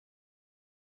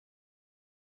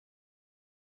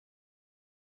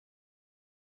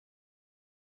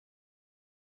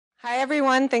Hi,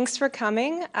 everyone. Thanks for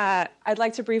coming. I'd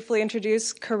like to briefly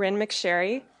introduce Corynne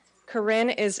McSherry.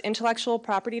 Corynne is Intellectual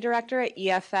Property Director at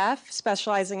EFF,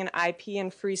 specializing in IP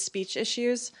and free speech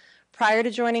issues. Prior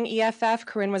to joining EFF,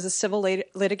 Corynne was a civil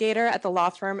litigator at the law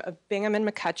firm of Bingham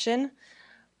McCutchen.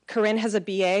 Corynne has a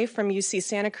BA from UC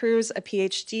Santa Cruz, a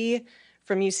Ph.D.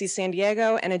 from UC San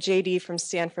Diego, and a JD from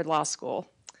Stanford Law School.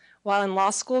 While in law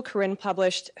school, Corynne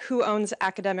published Who Owns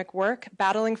Academic Work?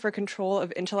 Battling for Control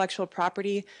of Intellectual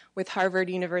Property with Harvard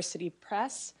University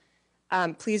Press.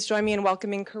 Please join me in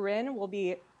welcoming Corynne. We'll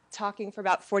be talking for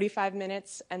about 45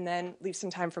 minutes and then leave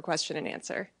some time for question and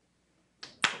answer.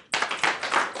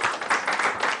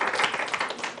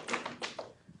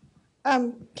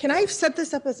 Can I set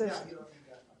this up as a...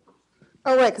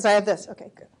 Oh, right, because I have this. Okay,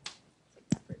 good.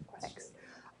 Thanks.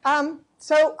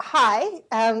 So, hi,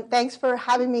 thanks for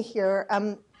having me here.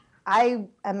 I'm a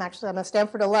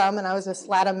Stanford alum, and I was a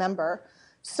SLATA member.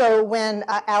 So when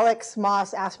Alex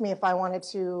Moss asked me if I wanted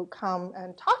to come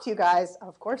and talk to you guys,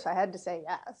 of course I had to say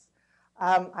yes.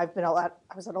 I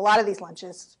was at a lot of these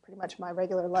lunches, pretty much my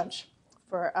regular lunch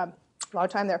for a long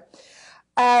time there.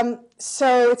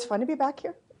 So it's fun to be back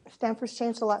here. Stanford's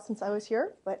changed a lot since I was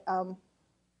here, but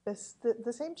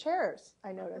the same chairs,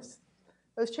 I noticed.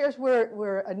 Those chairs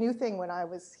were a new thing when I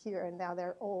was here, and now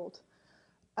they're old.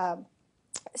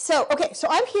 So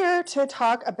I'm here to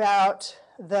talk about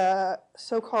the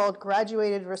so-called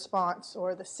graduated response,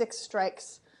 or the 6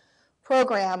 strikes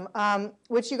program,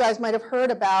 which you guys might have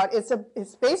heard about.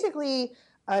 It's basically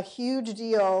a huge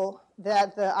deal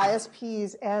that the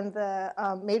ISPs and the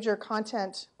major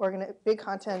big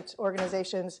content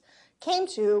organizations came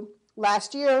to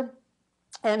last year,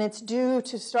 and it's due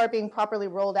to start being properly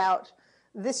rolled out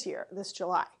this year, this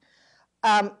July.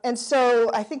 And so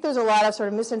I think there's a lot of sort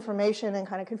of misinformation and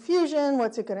kind of confusion.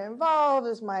 What's it going to involve?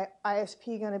 Is my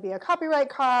ISP going to be a copyright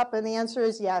cop? And the answer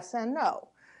is yes and no.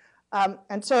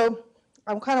 And so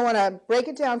I kind of want to break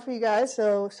it down for you guys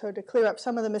so to clear up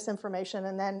some of the misinformation,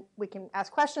 and then we can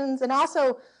ask questions. And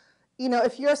also, you know,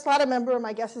 if you're a SLATA member,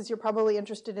 my guess is you're probably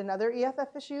interested in other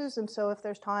EFF issues. And so if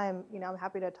there's time, you know, I'm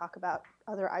happy to talk about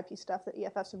other IP stuff that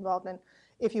EFF's involved in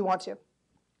if you want to.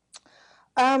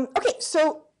 Okay,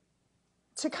 so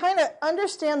to kind of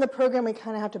understand the program, we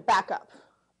kind of have to back up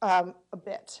a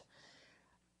bit.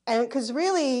 And because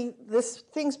really, this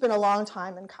thing's been a long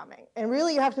time in coming. And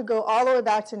really, you have to go all the way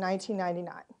back to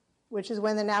 1999, which is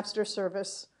when the Napster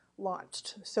service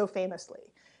launched so famously.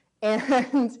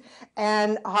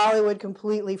 And Hollywood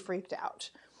completely freaked out.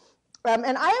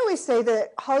 And I always say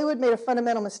that Hollywood made a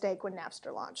fundamental mistake when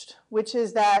Napster launched, which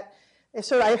is that I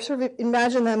sort of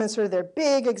imagine them in sort of their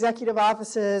big executive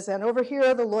offices, and over here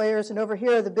are the lawyers, and over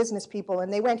here are the business people,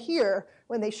 and they went here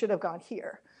when they should have gone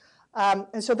here.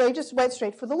 And so they just went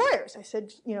straight for the lawyers. I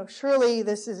said, you know, surely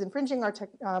this is infringing our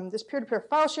this peer-to-peer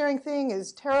file sharing thing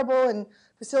is terrible and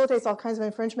facilitates all kinds of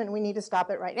infringement, and we need to stop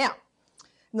it right now.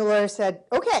 And the lawyers said,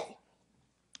 okay.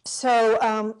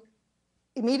 So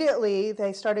immediately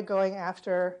they started going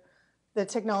after the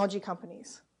technology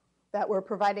companies that were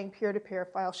providing peer-to-peer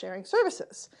file sharing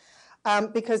services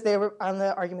because they were on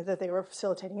the argument that they were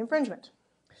facilitating infringement.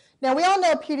 Now, we all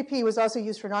know P2P was also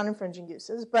used for non-infringing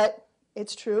uses, but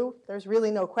it's true. There's really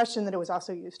no question that it was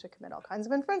also used to commit all kinds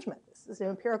of infringement. This is an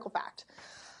empirical fact.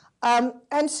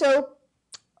 And so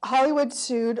Hollywood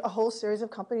sued a whole series of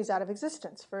companies out of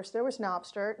existence. First, there was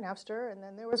Napster, and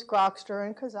then there was Grokster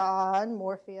and Kazaa and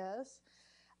Morpheus,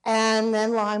 and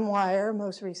then LimeWire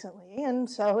most recently. And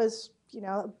so you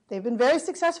know, they've been very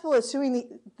successful at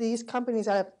suing these companies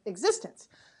out of existence.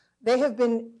 They have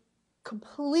been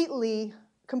complete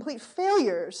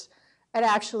failures at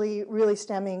actually really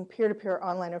stemming peer-to-peer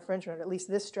online infringement. At least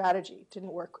this strategy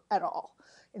didn't work at all.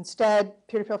 Instead,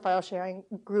 peer-to-peer file sharing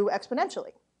grew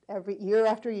exponentially. Every year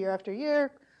after year after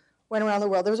year, went around the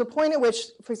world. There was a point at which,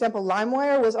 for example,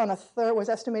 LimeWire was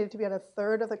estimated to be on a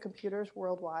third of the computers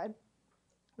worldwide,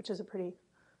 which is a pretty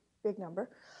big number.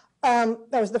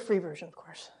 That was the free version, of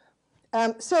course.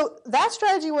 So that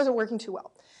strategy wasn't working too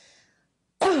well.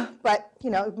 But, you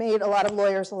know, it made a lot of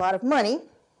lawyers a lot of money.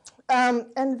 And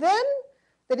then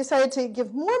they decided to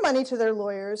give more money to their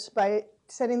lawyers by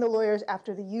sending the lawyers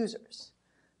after the users.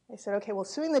 They said, okay, well,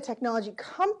 suing the technology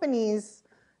companies,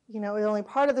 you know, is only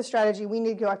part of the strategy. We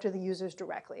need to go after the users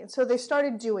directly. And so they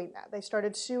started doing that. They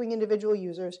started suing individual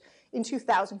users in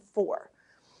 2004.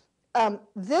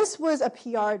 This was a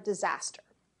PR disaster.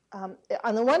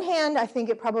 On the one hand, I think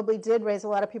it probably did raise a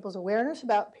lot of people's awareness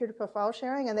about peer-to-peer file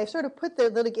sharing, and they sort of put their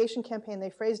litigation campaign, they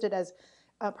phrased it as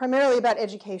primarily about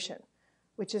education,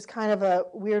 which is kind of a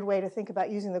weird way to think about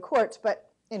using the courts. But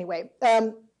anyway,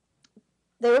 they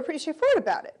were pretty straightforward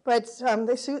about it. But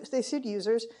they sued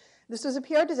users, This was a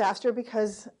PR disaster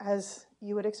because, as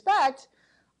you would expect,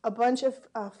 a bunch of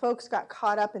folks got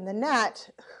caught up in the net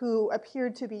who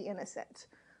appeared to be innocent.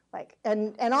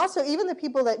 And also, even the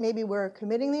people that maybe were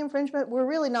committing the infringement were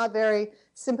really not very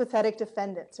sympathetic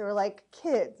defendants. They were like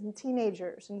kids and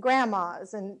teenagers and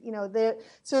grandmas, and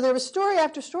so there was story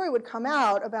after story would come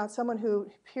out about someone who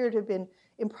appeared to have been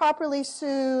improperly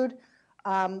sued,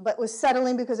 but was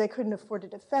settling because they couldn't afford to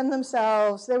defend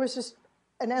themselves. There was just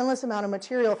an endless amount of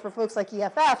material for folks like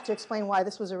EFF to explain why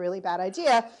this was a really bad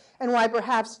idea and why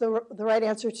perhaps the right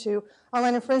answer to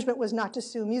online infringement was not to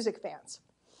sue music fans.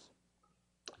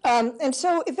 And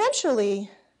so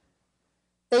eventually,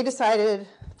 they decided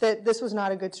that this was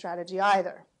not a good strategy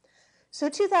either. So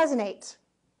 2008,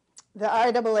 the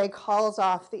IAAA calls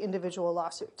off the individual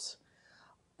lawsuits.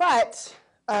 But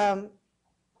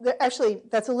actually,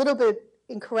 that's a little bit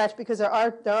incorrect because there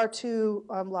are two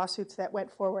lawsuits that went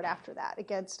forward after that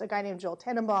against a guy named Joel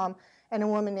Tenenbaum and a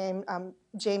woman named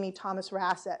Jamie Thomas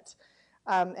Rassett.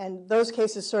 And those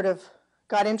cases sort of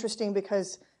got interesting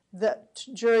because the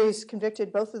juries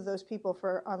convicted both of those people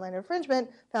for online infringement,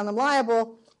 found them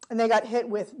liable, and they got hit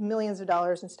with millions of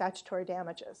dollars in statutory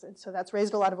damages. And so that's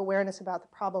raised a lot of awareness about the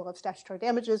problem of statutory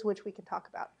damages, which we can talk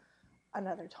about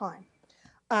another time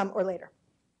or later.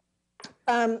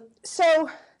 But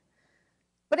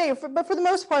for the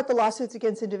most part, the lawsuits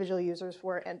against individual users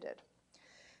were ended.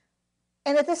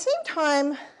 And at the same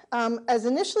time, as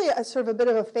initially a sort of a bit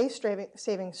of a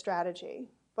face-saving strategy,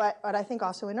 but I think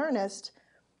also in earnest,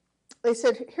 they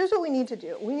said, here's what we need to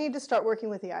do. We need to start working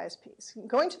with the ISPs.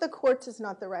 Going to the courts is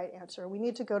not the right answer. We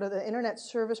need to go to the internet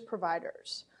service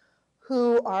providers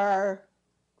who are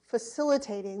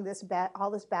facilitating all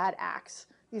these bad acts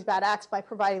by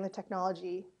providing the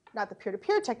technology, not the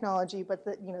peer-to-peer technology, but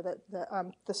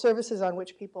the services on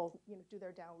which people do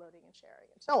their downloading and sharing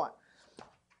and so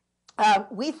on.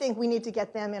 We think we need to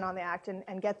get them in on the act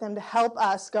and get them to help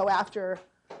us go after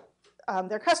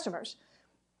their customers.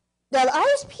 Now, the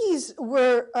ISPs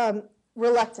were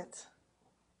reluctant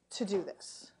to do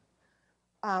this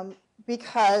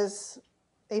because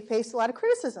they faced a lot of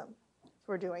criticism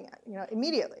for doing it,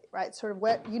 immediately, right? Sort of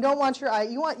what you don't want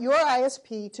you want your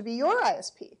ISP to be your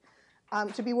ISP,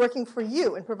 to be working for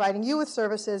you and providing you with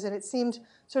services, and it seemed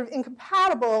sort of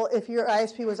incompatible if your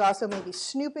ISP was also maybe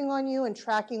snooping on you and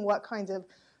tracking what kinds of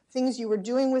things you were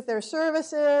doing with their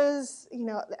services,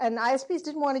 and ISPs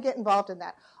didn't want to get involved in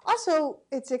that. Also,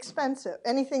 it's expensive.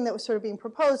 Anything that was sort of being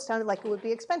proposed sounded like it would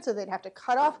be expensive. They'd have to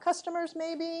cut off customers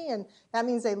maybe, and that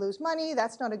means they lose money.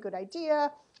 That's not a good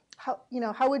idea.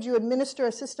 How would you administer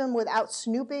a system without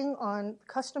snooping on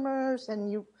customers?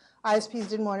 And ISPs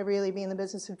didn't want to really be in the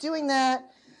business of doing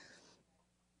that.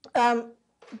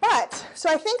 So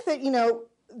I think that,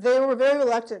 they were very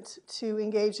reluctant to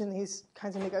engage in these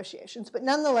kinds of negotiations, but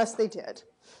nonetheless they did.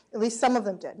 At least some of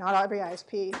them did. Not every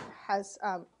ISP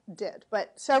did,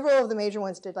 but several of the major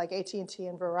ones did, like AT&T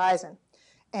and Verizon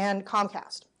and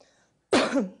Comcast.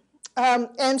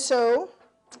 And so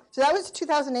that was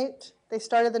 2008. They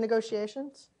started the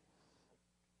negotiations.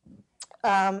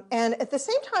 And at the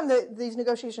same time that these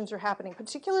negotiations are happening,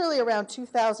 particularly around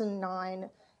 2009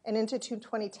 and into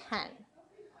 2010,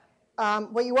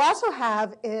 what you also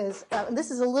have is, and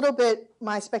this is a little bit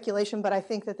my speculation, but I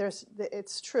think that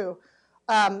it's true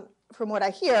from what I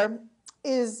hear,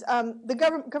 is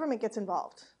the government gets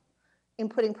involved in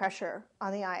putting pressure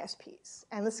on the ISPs.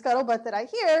 And the scuttlebutt that I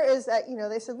hear is that,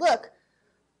 they said, look,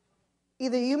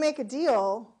 either you make a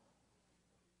deal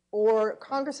or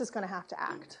Congress is going to have to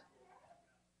act.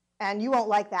 And you won't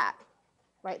like that,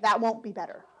 right? That won't be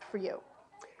better for you.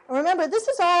 And remember, this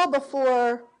is all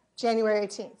before January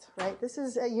 18th, right? This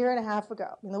is a year and a half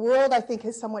ago. The world, I think,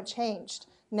 has somewhat changed.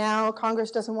 Now,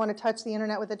 Congress doesn't want to touch the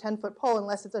internet with a 10-foot pole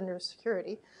unless it's under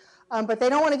security. But they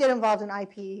don't want to get involved in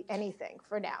IP anything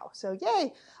for now. So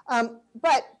yay.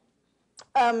 But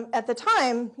at the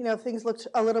time, things looked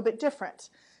a little bit different.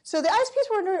 So the ISPs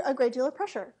were under a great deal of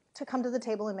pressure to come to the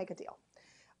table and make a deal.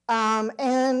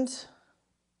 And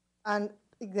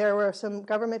there were some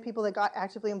government people that got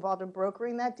actively involved in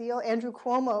brokering that deal. Andrew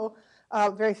Cuomo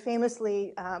very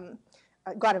famously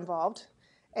got involved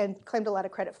and claimed a lot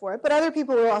of credit for it. But other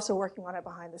people were also working on it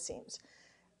behind the scenes.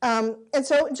 And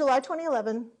so in July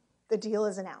 2011, the deal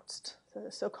is announced, the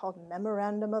so-called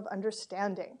Memorandum of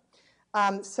Understanding.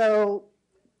 So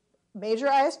major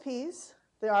ISPs,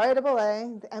 the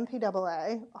RIAA, the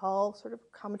MPAA, all sort of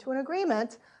come to an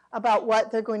agreement about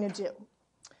what they're going to do.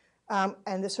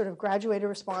 And this sort of graduated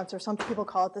response, or some people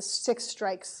call it the 6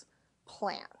 strikes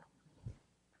plan.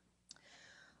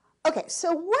 Okay,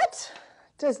 so what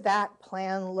does that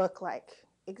plan look like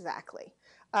exactly?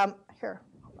 Here,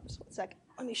 hold on just one second.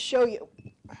 let me show you.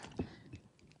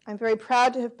 I'm very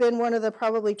proud to have been one of the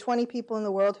probably 20 people in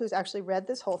the world who's actually read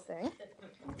this whole thing.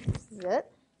 This is it.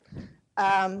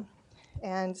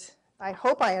 And I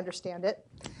hope I understand it.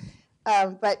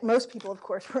 But most people, of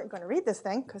course, weren't going to read this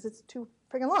thing because it's too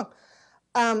friggin' long.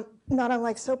 Not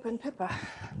unlike SOPA and PIPA.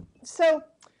 So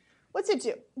what's it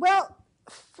do? Well,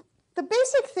 the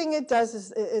basic thing it does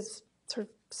is sort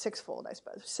of sixfold, I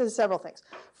suppose. It says several things.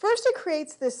 First, it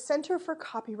creates this Center for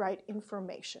Copyright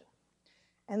Information.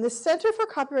 And this Center for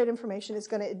Copyright Information is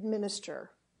going to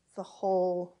administer the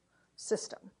whole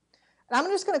system. And I'm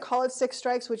just going to call it 6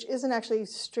 strikes, which isn't actually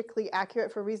strictly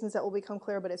accurate for reasons that will become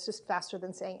clear, but it's just faster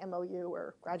than saying MOU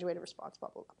or graduated response, blah,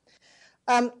 blah,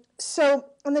 blah. So,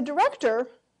 and the director,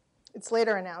 it's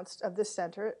later announced, of this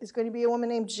center is going to be a woman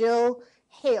named Jill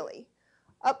Haley,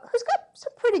 who's got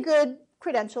some pretty good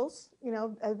credentials, you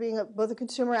know, as being both a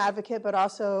consumer advocate, but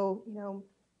also, you know,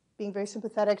 being very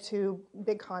sympathetic to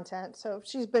big content. So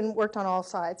she's worked on all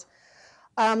sides.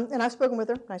 And I've spoken with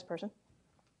her, nice person.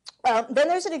 Then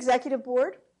there's an executive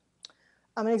board,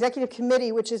 an executive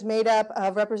committee, which is made up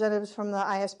of representatives from the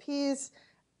ISPs,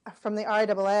 from the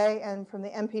RIAA, and from the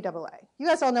MPAA. You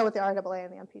guys all know what the RIAA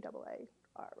and the MPAA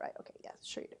are, right? Okay, yes,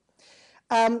 sure you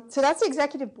do. So that's the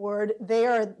executive board. They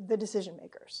are the decision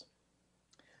makers.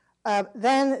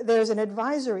 Then there's an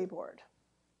advisory board.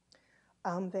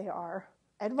 They are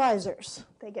advisors.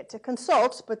 They get to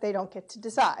consult, but they don't get to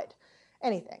decide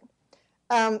anything.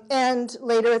 And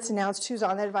later it's announced who's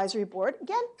on the advisory board.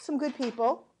 Again, some good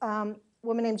people. A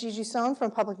woman named Gigi Sohn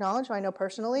from Public Knowledge, who I know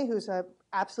personally, who's an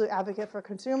absolute advocate for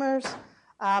consumers,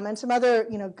 and some other,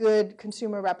 you know, good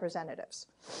consumer representatives.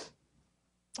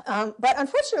 But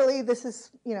unfortunately, this is,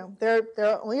 you know,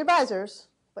 they're only advisors,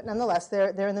 but nonetheless,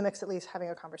 they're in the mix at least having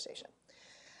a conversation.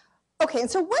 Okay, and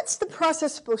so what's the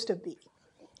process supposed to be?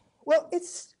 Well,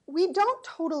 we don't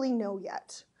totally know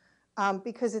yet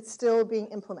because it's still being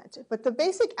implemented. But the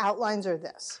basic outlines are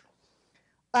this.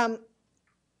 The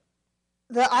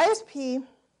ISP,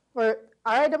 or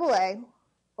RIAA,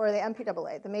 or the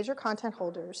MPAA, the major content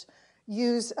holders,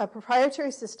 use a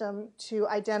proprietary system to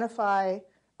identify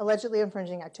allegedly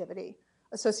infringing activity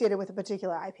associated with a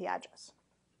particular IP address.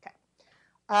 Okay.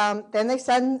 Then they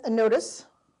send a notice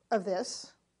of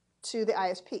this to the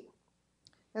ISP.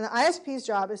 And the ISP's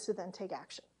job is to then take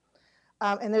action.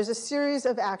 And there's a series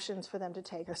of actions for them to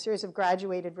take, a series of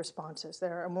graduated responses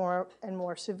that are more and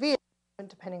more severe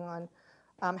depending on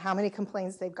how many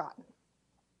complaints they've gotten.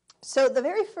 So the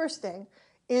very first thing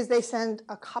is they send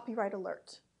a copyright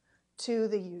alert to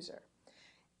the user.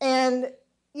 And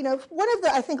you know, one of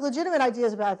the, I think, legitimate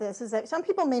ideas about this is that some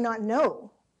people may not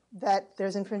know that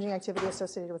there's infringing activity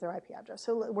associated with their IP address.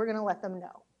 So we're going to let them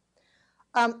know.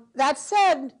 That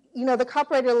said, you know, the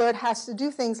copyright alert has to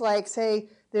do things like say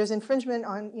there's infringement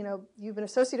on, you know, you've been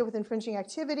associated with infringing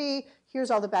activity.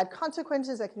 Here's all the bad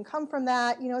consequences that can come from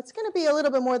that. You know, it's going to be a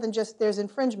little bit more than just there's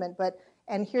infringement,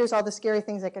 and here's all the scary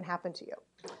things that can happen to you.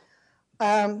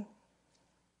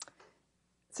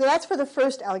 So that's for the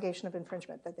first allegation of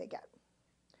infringement that they get.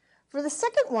 For the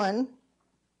second one,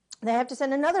 they have to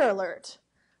send another alert,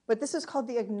 but this is called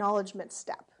the acknowledgement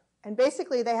step. And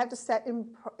basically, they have to set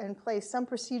in place some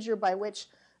procedure by which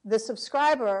the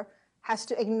subscriber has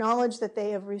to acknowledge that they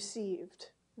have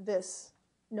received this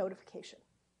notification.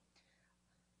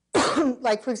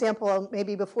 Like, for example,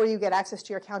 maybe before you get access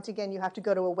to your account again, you have to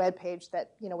go to a web page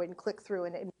that, you know, we can click through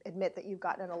and admit that you've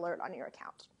gotten an alert on your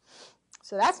account.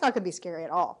 So that's not going to be scary at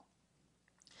all.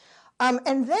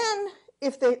 And then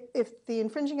if the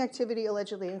infringing activity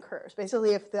allegedly occurs,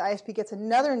 basically if the ISP gets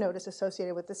another notice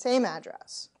associated with the same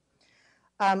address,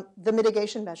 the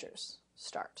mitigation measures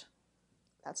start.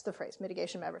 That's the phrase,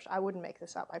 mitigation measures. I wouldn't make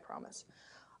this up, I promise.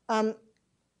 And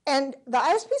the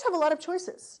ISPs have a lot of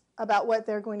choices about what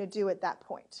they're going to do at that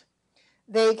point.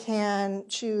 They can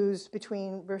choose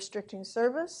between restricting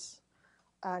service,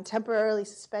 temporarily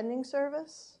suspending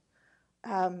service,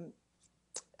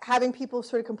 having people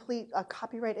sort of complete a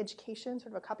copyright education,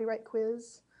 sort of a copyright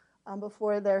quiz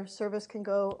before their service can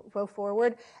go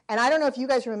forward. And I don't know if you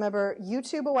guys remember,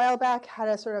 YouTube a while back had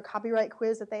a sort of copyright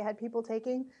quiz that they had people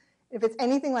taking. If it's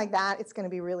anything like that, it's going to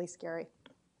be really scary.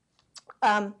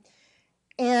 But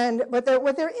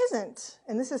what there isn't,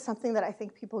 and this is something that I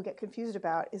think people get confused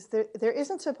about, is there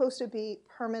isn't supposed to be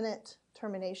permanent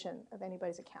termination of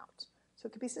anybody's account. So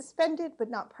it could be suspended, but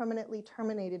not permanently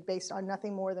terminated based on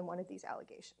nothing more than one of these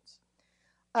allegations.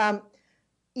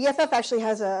 EFF actually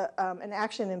has an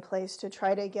action in place to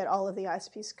try to get all of the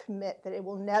ISPs commit that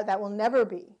that will never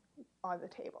be on the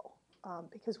table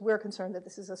because we're concerned that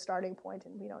this is a starting point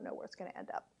and we don't know where it's going to end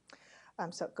up.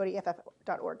 So go to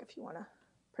EFF.org if you want to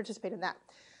participate in that.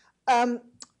 But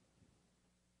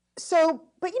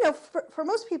you know, for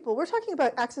most people, we're talking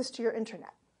about access to your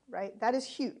internet, right? That is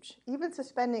huge. Even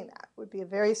suspending that would be a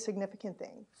very significant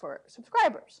thing for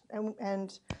subscribers,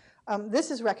 and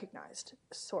this is recognized,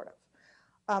 sort of.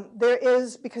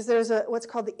 Because there's what's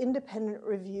called the independent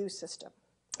review system,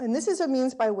 and this is a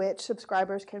means by which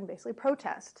subscribers can basically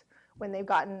protest when they've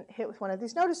gotten hit with one of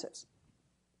these notices,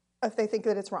 if they think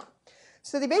that it's wrong.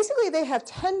 So they have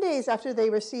 10 days after they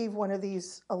receive one of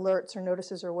these alerts or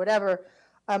notices or whatever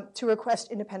to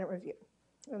request independent review.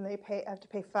 And they have to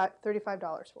pay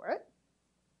 $35 for it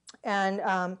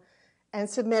and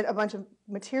submit a bunch of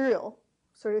material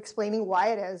sort of explaining why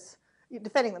it is,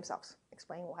 defending themselves,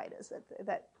 explaining why it is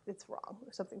that it's wrong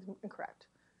or something's incorrect.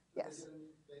 Yes? Do they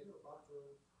get any data about the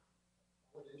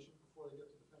allegation before they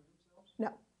get to defend themselves?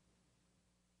 No.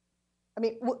 I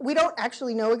mean, we don't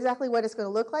actually know exactly what it's going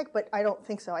to look like, but I don't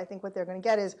think so. I think what they're going to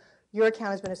get is your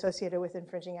account has been associated with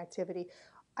infringing activity.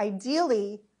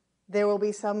 Ideally, there will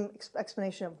be some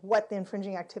explanation of what the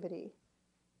infringing activity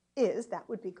is. That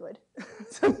would be good,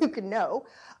 so you can know.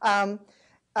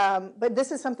 But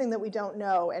this is something that we don't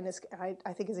know, and I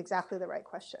think is exactly the right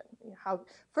question.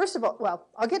 First of all, well,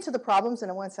 I'll get to the problems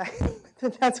in one second.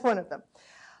 That's one of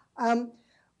them.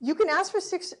 You can ask for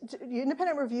 6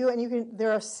 independent review, and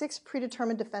there are 6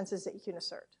 predetermined defenses that you can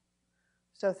assert.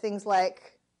 So things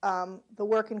like the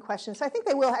work in question. So I think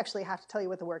they will actually have to tell you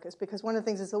what the work is, because one of the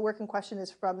things is the work in question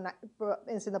is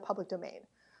in the public domain.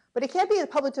 But it can't be in the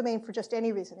public domain for just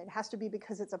any reason. It has to be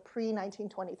because it's a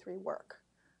pre-1923 work.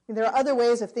 I mean, there are other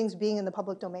ways of things being in the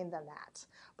public domain than that,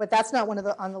 but that's not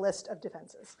on the list of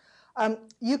defenses.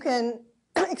 You can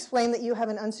explain that you have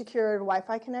an unsecured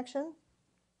Wi-Fi connection.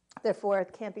 Therefore,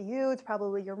 it can't be you. It's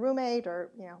probably your roommate or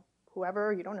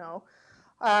whoever, you don't know.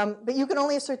 But you can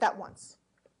only assert that once.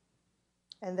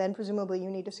 And then presumably you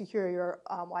need to secure your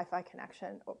Wi-Fi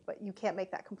connection, but you can't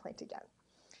make that complaint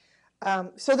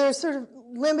again. So there's sort of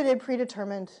limited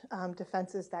predetermined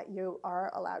defenses that you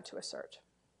are allowed to assert.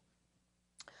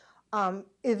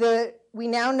 We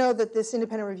now know that this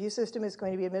independent review system is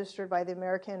going to be administered by the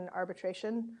American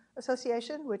Arbitration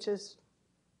Association, which is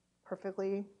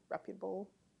perfectly reputable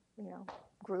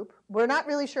group. We're not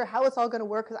really sure how it's all going to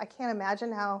work, because I can't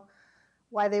imagine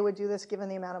why they would do this given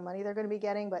the amount of money they're going to be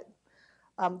getting, but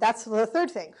that's the third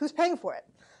thing. Who's paying for it?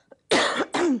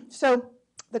 So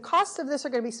the costs of this are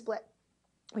going to be split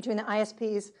between the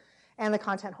ISPs and the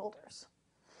content holders.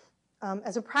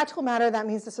 As a practical matter, that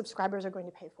means the subscribers are going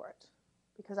to pay for it,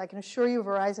 because I can assure you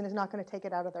Verizon is not going to take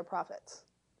it out of their profits.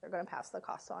 They're going to pass the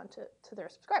costs on to their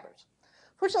subscribers.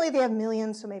 Fortunately, they have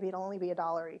millions, so maybe it'll only be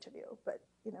 $1 each of you, but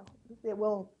it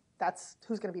will. That's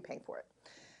who's going to be paying for it.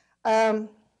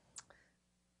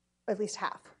 At least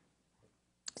half.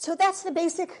 So that's the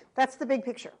big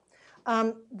picture.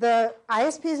 The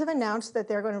ISPs have announced that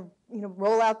they're going to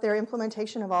roll out their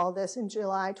implementation of all of this in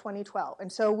July 2012.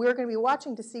 And so we're going to be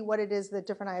watching to see what it is that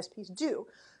different ISPs do,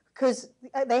 because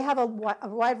they have a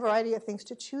wide variety of things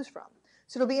to choose from.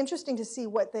 So it'll be interesting to see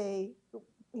what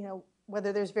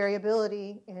whether there's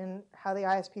variability in how the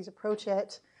ISPs approach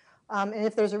it, and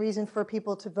if there's a reason for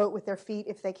people to vote with their feet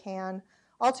if they can.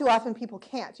 All too often people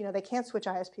can't. They can't switch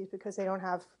ISPs because they don't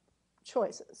have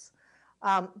choices.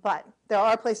 But there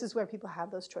are places where people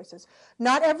have those choices.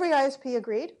 Not every ISP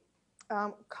agreed.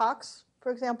 Cox,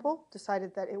 for example,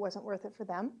 decided that it wasn't worth it for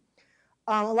them.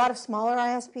 A lot of smaller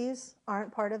ISPs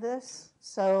aren't part of this.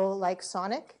 So like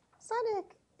Sonic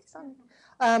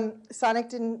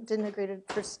didn't agree to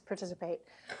participate.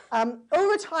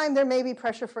 Over time, there may be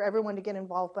pressure for everyone to get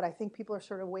involved, but I think people are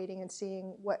sort of waiting and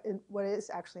seeing what is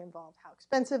actually involved, how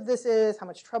expensive this is, how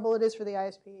much trouble it is for the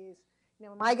ISPs.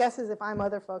 My guess is if I'm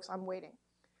other folks, I'm waiting.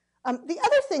 The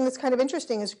other thing that's kind of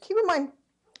interesting is, keep in mind,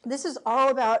 this is all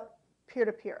about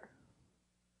peer-to-peer,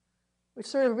 which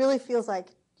sort of really feels like,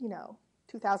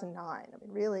 2009. I mean,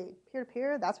 really,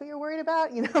 peer-to-peer, that's what you're worried about?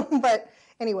 But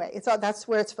anyway, that's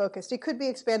where it's focused. It could be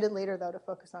expanded later, though, to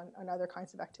focus on other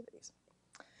kinds of activities.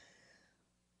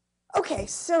 Okay,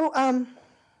 so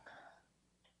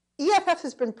EFF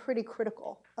has been pretty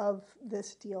critical of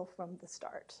this deal from the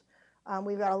start.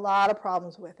 We've got a lot of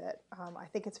problems with it. I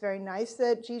think it's very nice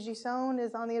that Gigi Sohn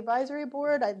is on the advisory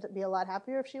board. I'd be a lot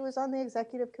happier if she was on the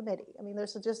executive committee. I mean,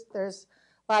 there's a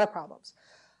lot of problems.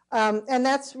 And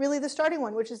that's really the starting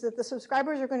one, which is that the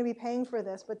subscribers are going to be paying for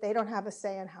this, but they don't have a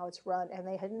say in how it's run, and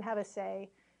they didn't have a say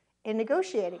in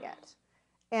negotiating it.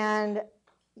 And,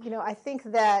 I think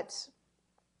that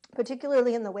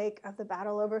particularly in the wake of the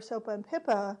battle over SOPA and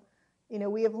PIPA,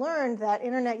 we have learned that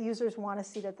internet users want a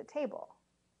seat at the table.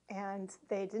 And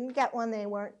they didn't get one. They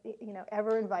weren't,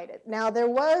 ever invited. Now, there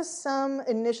was some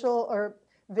initial, or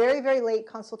very, very late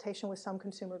consultation with some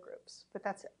consumer groups, but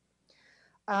that's it.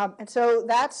 And so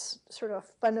that's sort of a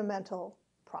fundamental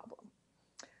problem.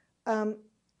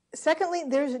 Secondly,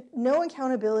 there's no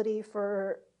accountability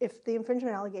for if the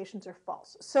infringement allegations are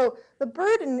false. So the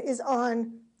burden is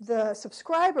on the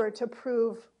subscriber to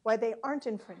prove why they aren't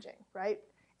infringing, right?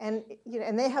 And,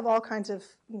 and they have all kinds of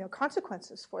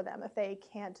consequences for them if they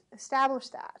can't establish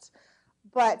that.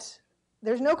 But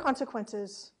there's no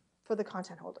consequences for the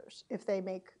content holders if they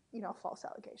make a false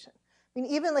allegation. I mean,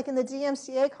 even like in the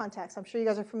DMCA context, I'm sure you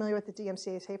guys are familiar with the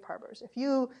DMCA safe harbors. If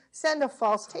you send a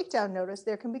false takedown notice,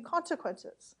 there can be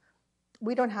consequences.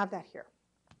 We don't have that here.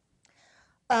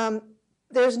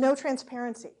 There's no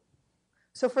transparency.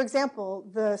 So for example,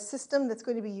 the system that's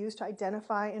going to be used to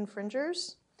identify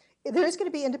infringers, there is going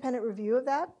to be independent review of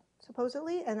that,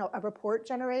 supposedly, and a report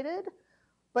generated,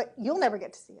 but you'll never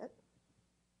get to see it,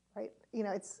 right?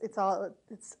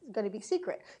 It's going to be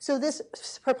secret. So this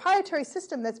proprietary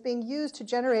system that's being used to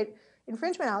generate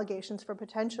infringement allegations for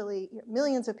potentially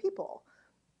millions of people,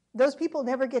 those people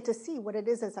never get to see what it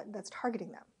is that's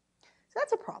targeting them. So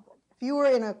that's a problem. If you were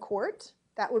in a court,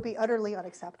 that would be utterly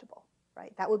unacceptable,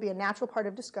 right? That would be a natural part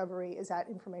of discovery, is that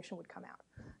information would come out.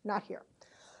 Not here.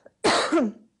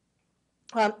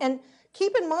 And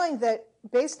keep in mind that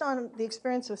based on the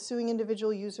experience of suing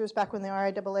individual users back when the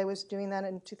RIAA was doing that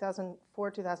in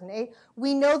 2004, 2008,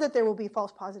 we know that there will be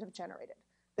false positives generated.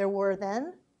 There were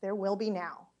then, there will be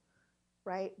now,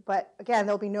 right? But again,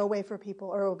 there'll be no way for people,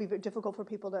 or it will be very difficult for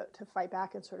people to fight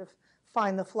back and sort of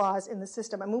find the flaws in the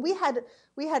system. I mean, we had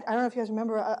I don't know if you guys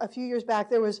remember, a few years back,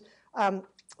 there was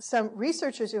some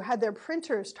researchers who had their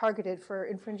printers targeted for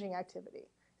infringing activity.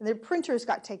 And their printers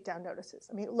got takedown notices.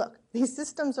 I mean, look, these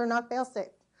systems are not fail-safe.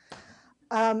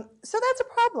 So that's a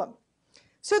problem.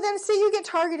 So then say you get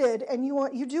targeted and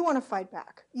you do want to fight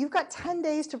back. You've got 10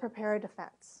 days to prepare a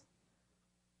defense.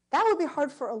 That would be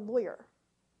hard for a lawyer.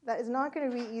 That is not going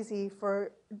to be easy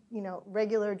for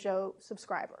regular Joe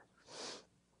subscriber.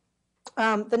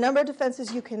 The number of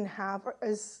defenses you can have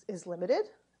is limited,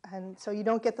 and so you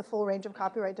don't get the full range of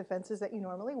copyright defenses that you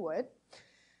normally would.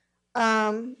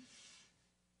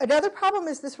 Another problem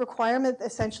is this requirement,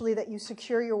 essentially, that you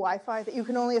secure your Wi-Fi, that you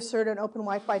can only assert an open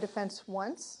Wi-Fi defense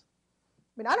once.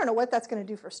 I mean, I don't know what that's going to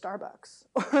do for Starbucks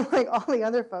or like all the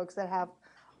other folks that have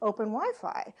open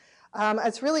Wi-Fi.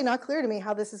 It's really not clear to me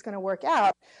how this is going to work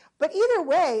out. But either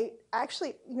way,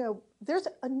 actually, there's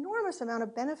an enormous amount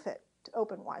of benefit to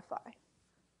open Wi-Fi.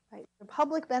 Right? The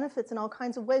public benefits in all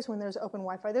kinds of ways when there's open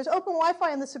Wi-Fi. There's open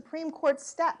Wi-Fi in the Supreme Court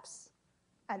steps,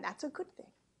 and that's a good thing.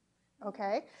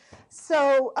 Okay,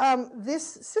 so this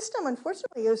system,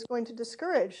 unfortunately, is going to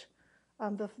discourage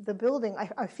the building,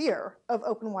 I fear, of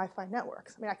open Wi-Fi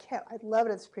networks. I mean, I'd love it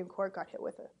if the Supreme Court got hit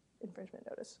with an infringement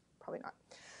notice. Probably not.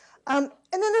 And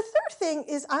then the third thing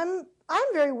is I'm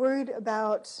very worried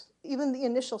about even the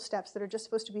initial steps that are just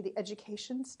supposed to be the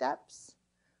education steps.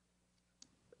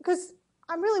 Because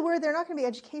I'm really worried they're not going to be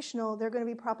educational, they're going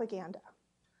to be propaganda.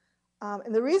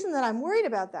 And the reason that I'm worried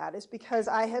about that is because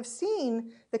I have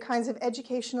seen the kinds of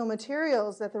educational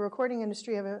materials that the Recording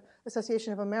Industry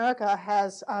Association of America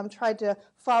has tried to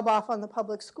fob off on the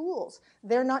public schools.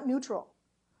 They're not neutral.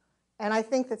 And I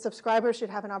think that subscribers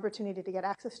should have an opportunity to get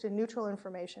access to neutral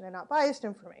information and not biased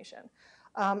information.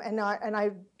 And I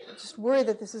just worry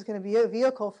that this is going to be a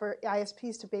vehicle for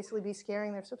ISPs to basically be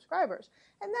scaring their subscribers.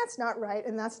 And that's not right,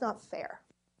 and that's not fair.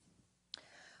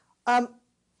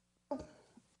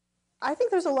 I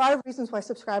think there's a lot of reasons why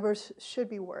subscribers should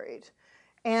be worried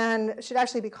and should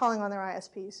actually be calling on their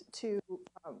ISPs to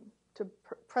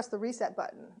press the reset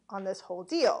button on this whole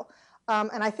deal.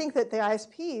 And I think that the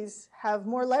ISPs have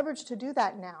more leverage to do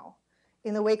that now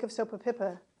in the wake of SOPA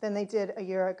PIPA than they did a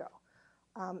year ago.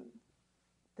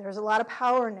 There's a lot of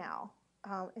power now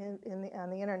on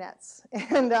the internets,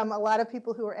 and a lot of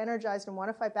people who are energized and want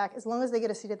to fight back as long as they get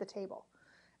a seat at the table.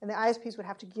 And the ISPs would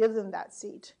have to give them that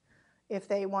seat if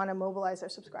they want to mobilize their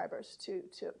subscribers to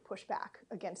push back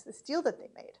against this deal that they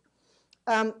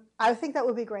made. I think that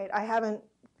would be great. I haven't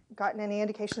gotten any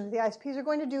indication that the ISPs are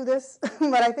going to do this,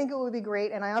 but I think it would be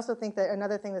great. And I also think that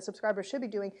another thing that subscribers should be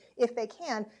doing, if they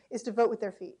can, is to vote with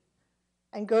their feet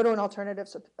and go to an alternative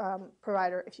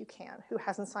provider, if you can, who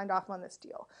hasn't signed off on this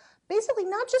deal. Basically,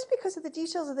 not just because of the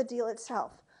details of the deal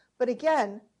itself, but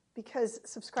again, because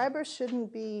subscribers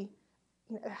shouldn't be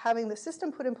having the system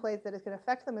put in place that is going to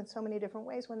affect them in so many different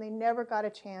ways when they never got a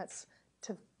chance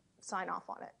to sign off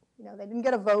on it. They didn't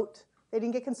get a vote. They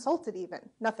didn't get consulted even.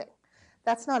 Nothing.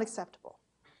 That's not acceptable.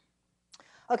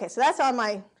 Okay, so that's on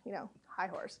my high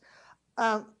horse.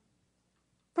 From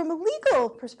a legal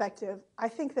perspective, I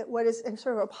think that what is in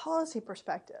sort of a policy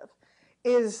perspective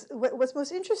is what's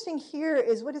most interesting here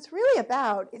is what it's really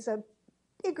about is a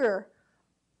bigger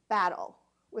battle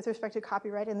with respect to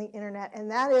copyright and the internet, and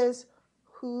that is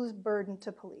whose burden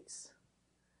to police.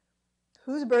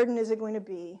 Whose burden is it going to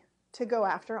be to go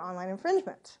after online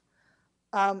infringement?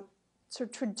 So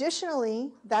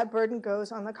traditionally, that burden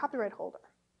goes on the copyright holder.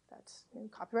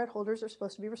 Copyright holders are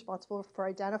supposed to be responsible for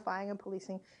identifying and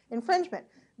policing infringement.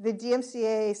 The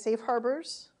DMCA safe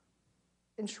harbors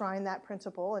enshrine that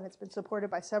principle, and it's been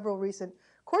supported by several recent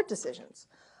court decisions.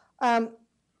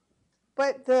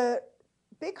 But the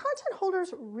big content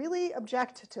holders really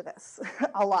object to this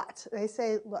a lot. They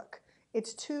say, look,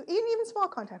 it's too, even small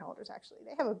content holders, actually.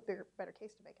 They have a better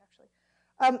case to make, actually.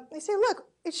 They say, look,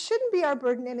 it shouldn't be our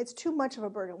burden, and it's too much of a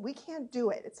burden. We can't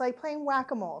do it. It's like playing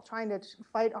whack-a-mole, trying to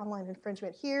fight online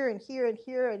infringement here and here and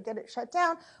here and get it shut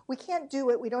down. We can't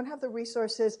do it. We don't have the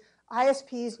resources.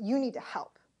 ISPs, you need to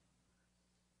help.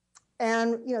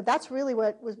 And that's really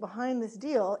what was behind this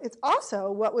deal. It's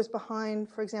also what was behind,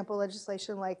 for example,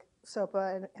 legislation like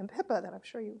SOPA and HIPAA that I'm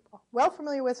sure you're well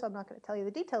familiar with, so I'm not going to tell you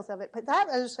the details of it. But that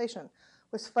legislation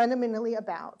was fundamentally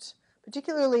about,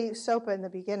 particularly SOPA in the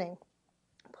beginning,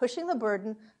 pushing the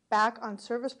burden back on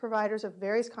service providers of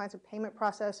various kinds of payment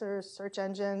processors, search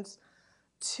engines,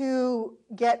 to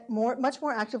get much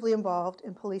more actively involved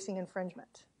in policing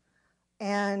infringement.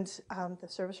 And the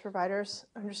service providers,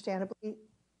 understandably,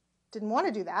 didn't want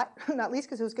to do that, not least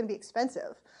because it was going to be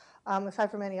expensive, aside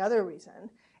from any other reason,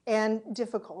 and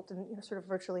difficult and sort of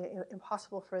virtually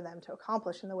impossible for them to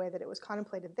accomplish in the way that it was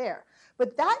contemplated there.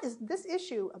 But this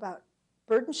issue about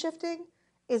burden shifting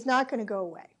is not going to go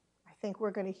away. I think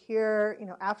we're going to hear,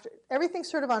 after everything's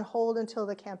sort of on hold until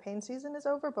the campaign season is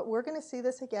over, but we're going to see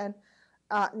this again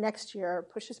next year,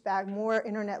 pushes back more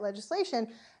internet legislation.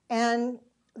 And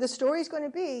the story is going to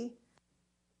be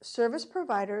service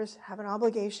providers have an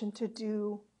obligation to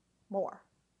do more.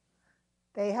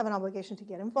 They have an obligation to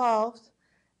get involved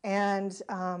and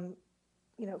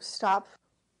stop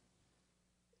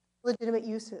legitimate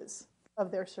uses of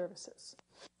their services.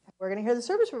 We're going to hear the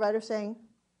service provider saying,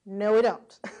 no, we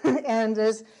don't. And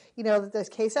there's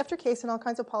case after case and all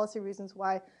kinds of policy reasons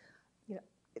why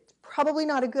it's probably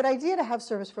not a good idea to have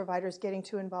service providers getting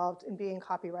too involved in being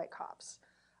copyright cops.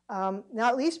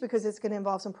 Not least because it's going to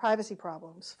involve some privacy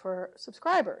problems for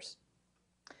subscribers.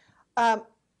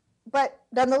 But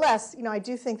nonetheless, I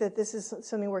do think that this is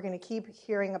something we're going to keep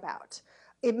hearing about.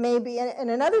 It may be,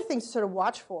 and another thing to sort of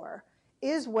watch for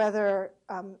is whether,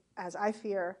 as I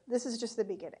fear, this is just the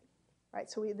beginning. Right,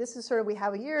 so this is sort of, we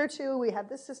have a year or two, we have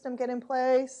this system get in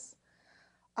place.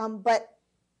 But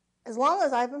as long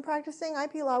as I've been practicing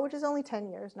IP law, which is only 10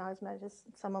 years, not as much as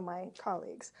some of my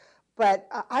colleagues, but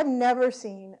I've never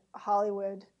seen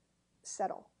Hollywood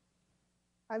settle.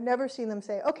 I've never seen them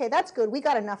say, okay, that's good, we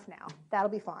got enough now, that'll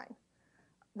be fine.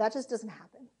 That just doesn't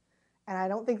happen. And I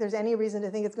don't think there's any reason to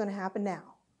think it's going to happen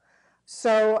now.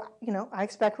 So, I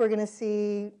expect we're going to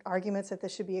see arguments that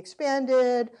this should be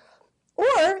expanded,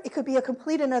 or it could be a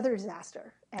complete another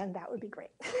disaster, and that would be great.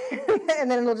 And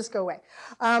then it'll just go away.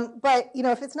 But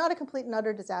if it's not a complete and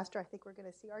utter disaster, I think we're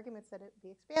going to see arguments that it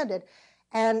be expanded.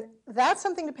 And that's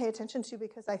something to pay attention to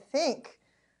because I think,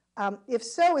 if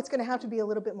so, it's going to have to be a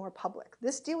little bit more public.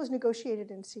 This deal was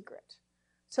negotiated in secret.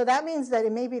 So that means that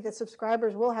it may be that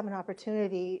subscribers will have an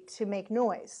opportunity to make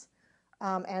noise.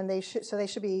 And they should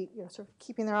be sort of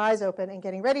keeping their eyes open and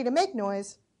getting ready to make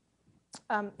noise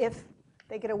if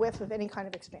they get a whiff of any kind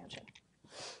of expansion.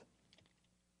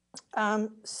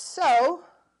 So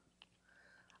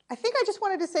I think I just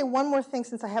wanted to say one more thing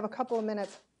since I have a couple of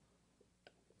minutes,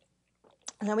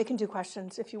 and then we can do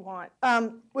questions if you want,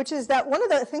 which is that one of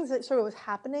the things that sort of was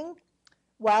happening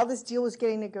while this deal was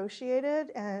getting negotiated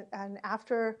and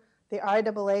after the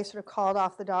IAAA sort of called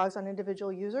off the dogs on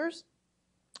individual users,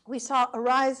 we saw a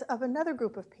rise of another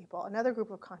group of people, another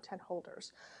group of content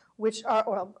holders, which are,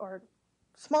 or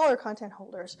smaller content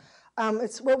holders.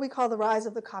 It's what we call the rise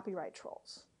of the copyright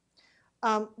trolls.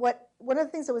 One of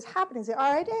the things that was happening is the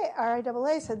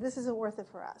IAAA said this isn't worth it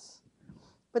for us.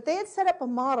 But they had set up a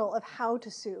model of how to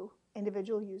sue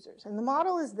individual users. And the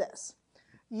model is this.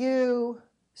 You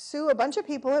sue a bunch of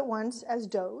people at once as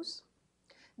does.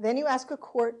 Then you ask a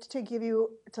court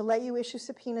to let you issue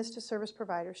subpoenas to service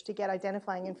providers to get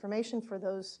identifying information for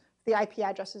the IP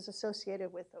addresses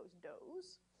associated with those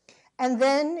does. And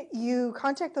then you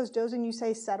contact those does and you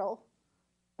say settle,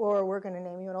 or we're going to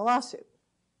name you in a lawsuit.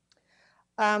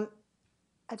 And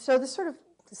so this sort of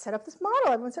set up this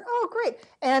model. Everyone said, oh, great.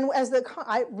 And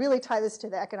I really tie this to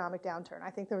the economic downturn. I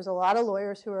think there was a lot of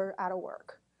lawyers who were out of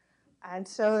work. And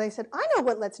so they said, I know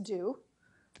what let's do.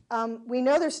 we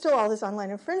know there's still all this online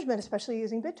infringement, especially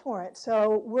using BitTorrent.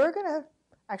 So we're going to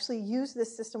actually use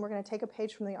this system. We're going to take a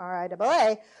page from the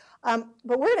RIAA,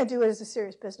 but we're going to do it as a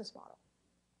serious business model.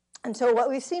 And so what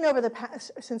we've seen over the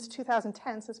past, since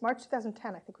 2010, since March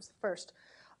 2010, I think was the first,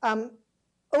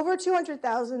 over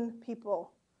 200,000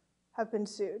 people have been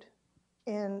sued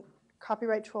in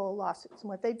copyright troll lawsuits. And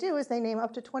what they do is they name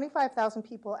up to 25,000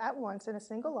 people at once in a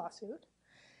single lawsuit,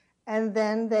 and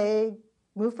then they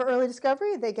move for early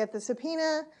discovery. They get the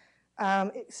subpoena,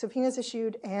 subpoenas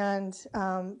issued, and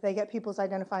they get people's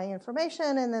identifying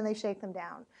information, and then they shake them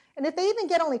down. And if they even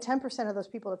get only 10% of those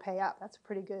people to pay up, that's a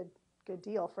pretty good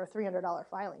deal for a $300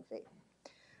 filing fee.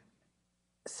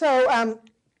 So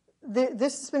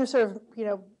this has been a sort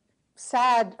of,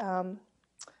 sad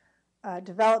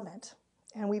development,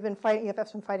 and we've been fighting.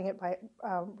 EFF's been fighting it by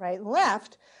right and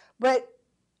left. But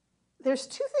there's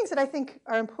two things that I think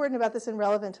are important about this and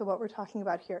relevant to what we're talking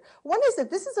about here. One is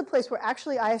that this is a place where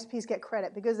actually ISPs get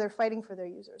credit because they're fighting for their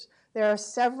users. There are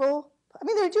several. I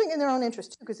mean, they're doing it in their own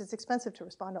interest too because it's expensive to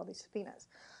respond to all these subpoenas.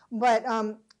 But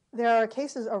there are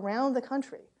cases around the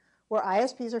country where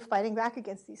ISPs are fighting back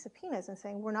against these subpoenas and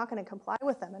saying, we're not going to comply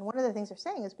with them. And one of the things they're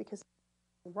saying is because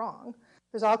they're wrong.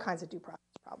 There's all kinds of due process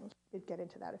problems. We could get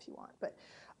into that if you want.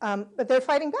 But they're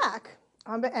fighting back,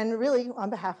 and really on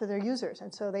behalf of their users.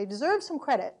 And so they deserve some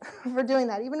credit for doing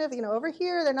that. Even if, over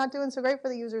here, they're not doing so great for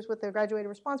the users with their graduated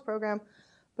response program,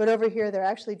 but over here, they're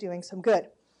actually doing some good.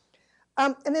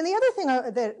 And then the other thing,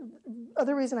 the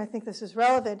other reason I think this is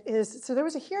relevant is, so there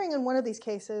was a hearing in one of these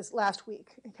cases last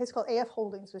week, a case called AF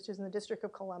Holdings, which is in the District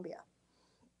of Columbia.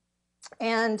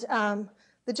 And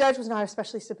the judge was not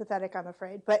especially sympathetic, I'm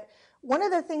afraid. But one of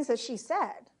the things that she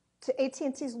said to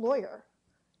AT&T's lawyer,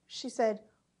 she said,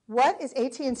 what is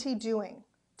AT&T doing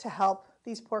to help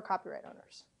these poor copyright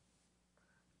owners?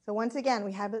 So once again,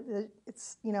 we have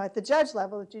it's at the judge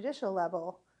level, the judicial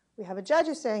level, we have a judge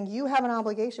who's saying, you have an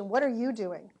obligation. What are you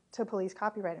doing to police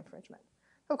copyright infringement?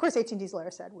 Of course, AT&T's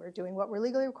lawyer said, we're doing what we're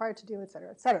legally required to do, et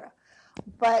cetera, et cetera.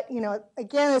 But,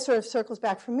 again, it sort of circles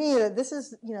back for me that this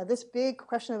is, this big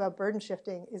question about burden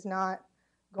shifting is not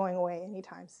going away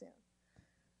anytime soon.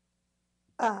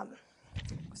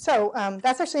 So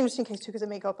that's actually an interesting case, too, because it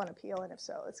may go up on appeal, and if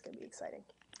so, it's going to be exciting.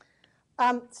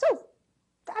 So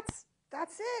that's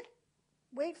it.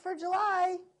 Wait for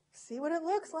July. See what it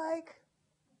looks like.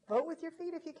 Vote with your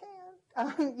feet if you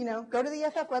can. Go to the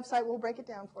EFF website. We'll break it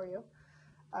down for you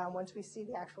once we see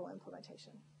the actual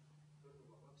implementation.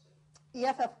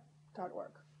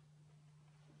 EFF.org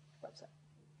website.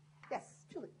 Yes,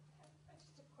 Julie.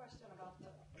 Just a question about the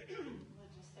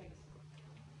logistics.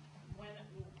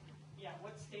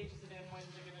 What stage is it in? When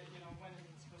is it gonna, when is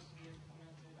it supposed to be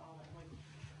implemented? All that. Like, is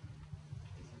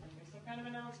it going to be some kind of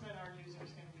announcement? Are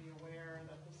users going to be aware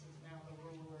that this is now the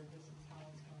rule, or this is how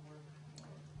it's going to work?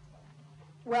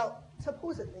 Well,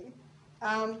 supposedly,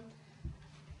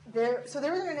 so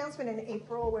there was an announcement in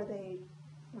April where they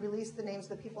released the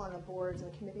names of the people on the boards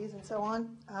and committees and so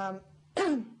on,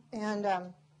 and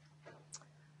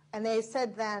they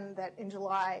said then that in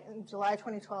July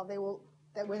 2012,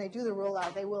 that when they do the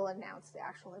rollout, they will announce the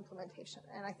actual implementation.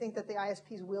 And I think that the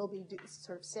ISPs will be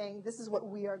sort of saying, this is what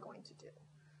we are going to do.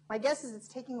 My guess is it's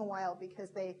taking a while because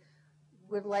they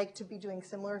would like to be doing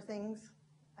similar things,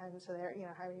 and so they're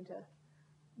having to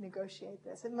negotiate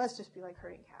this. It must just be like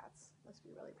herding cats. It must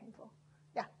be really painful.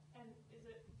 Yeah. And is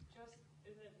it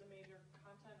the major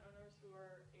content owners who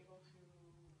are able to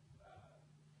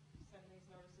send these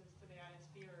notices to the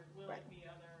ISP, or will it be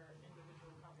other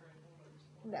individual copyright holders?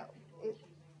 No.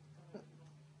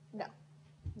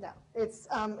 No. It's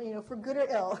for good or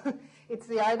ill, it's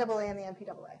the IAA and the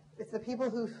MPAA. It's the people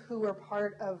who were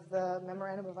part of the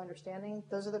Memorandum of Understanding.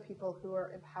 Those are the people who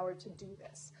are empowered to do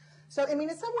this. So, in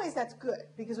some ways that's good,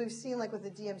 because we've seen, like with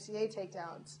the DMCA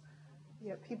takedowns,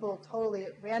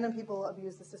 random people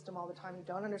abuse the system all the time who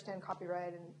don't understand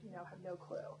copyright and, have no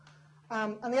clue.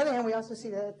 On the other hand, we also see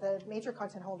that the major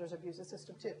content holders abuse the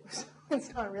system too. So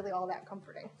it's not really all that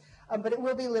comforting. But it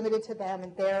will be limited to them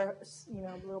and their,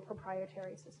 little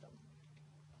proprietary system.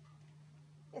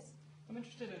 Yes? I'm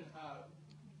interested in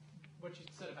what you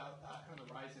said about kind of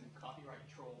the rise in copyright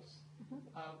trolls.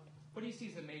 Mm-hmm. What do you see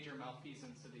as the major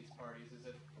malfeasance of these parties? Is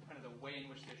it kind of the way in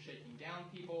which they're shaking down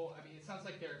people? I mean, it sounds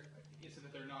like is it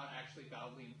that they're not actually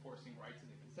validly enforcing rights that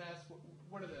they possess?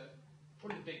 What are the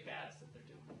big bads that they're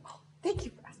doing? Oh, thank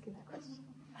you for asking that question.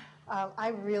 I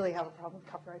really have a problem with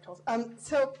copyright trolls.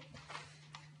 So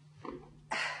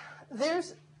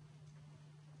there's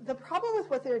the problem with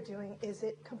what they're doing is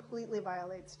it completely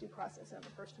violates due process and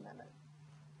the First Amendment.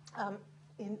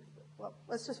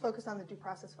 Let's just focus on the due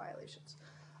process violations.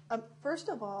 First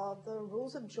of all, the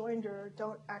rules of joinder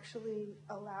don't actually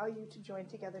allow you to join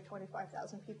together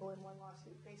 25,000 people in one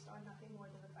lawsuit based on nothing more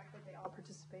than the fact that they all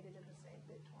participated in the same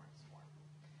BitTorrent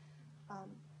form.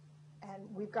 And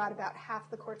we've got about half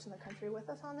the courts in the country with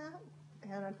us on that,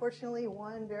 and unfortunately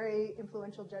one very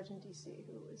influential judge in DC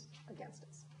who is against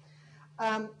us.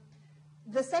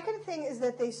 The second thing is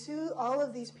that they sue all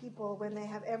of these people when they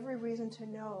have every reason to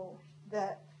know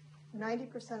that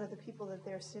 90% of the people that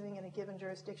they're suing in a given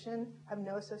jurisdiction have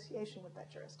no association with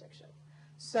that jurisdiction.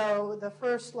 So the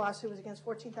first lawsuit was against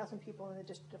 14,000 people in the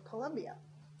District of Columbia,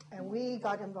 and we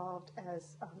got involved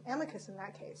as amicus in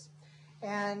that case.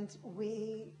 And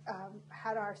we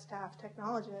had our staff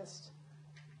technologist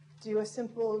do a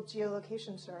simple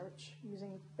geolocation search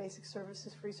using basic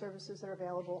services, free services that are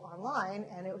available online,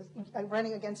 and it was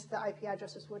running against the IP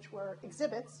addresses, which were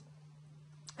exhibits,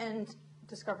 and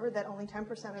discovered that only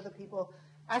 10% of the people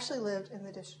actually lived in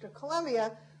the District of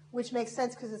Columbia, which makes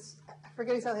sense because it's, I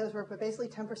forget exactly how this works, but basically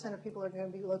 10% of people are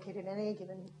going to be located in any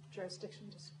given jurisdiction,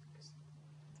 just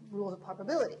rules of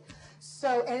probability.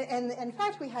 So, and in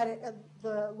fact, we had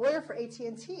the lawyer for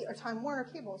AT&T, or Time Warner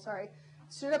Cable, sorry,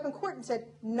 stood up in court and said,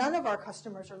 none of our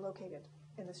customers are located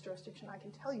in this jurisdiction. I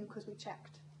can tell you because we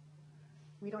checked.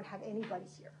 We don't have anybody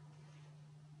here.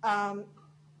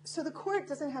 So the court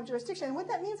doesn't have jurisdiction. And what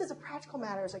that means as a practical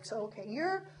matter is like, so, okay,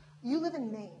 you live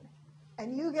in Maine,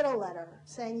 and you get a letter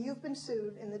saying you've been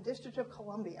sued in the District of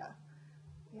Columbia,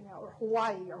 or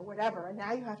Hawaii or whatever, and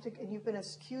now you have to, and you've been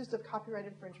accused of copyright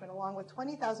infringement along with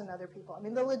 20,000 other people. I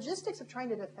mean, the logistics of trying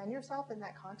to defend yourself in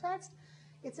that context,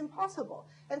 it's impossible.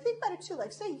 And think about it too,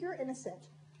 like say you're innocent,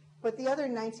 but the other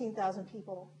 19,000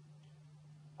 people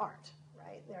aren't,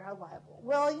 right? They're held liable.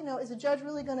 Well, is a judge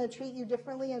really going to treat you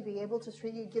differently and be able to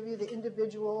give you the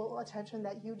individual attention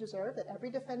that you deserve, that every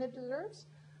defendant deserves?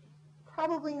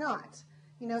 Probably not.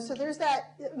 So there's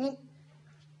that, I mean,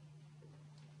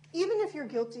 even if you're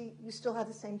guilty, you still have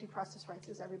the same due process rights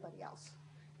as everybody else.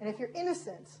 And if you're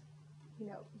innocent,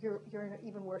 you're in an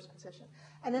even worse position.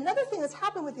 And another thing that's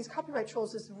happened with these copyright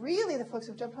trolls is really the folks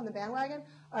who've jumped on the bandwagon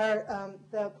are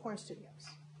the porn studios.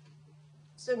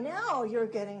 So now you're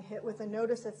getting hit with a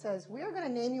notice that says, we are going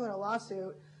to name you in a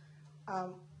lawsuit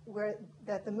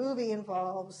that the movie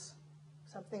involves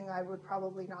something I would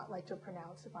probably not like to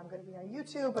pronounce if I'm going to be on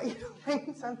YouTube,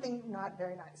 but something not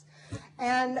very nice.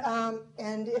 And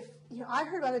if I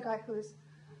heard about a guy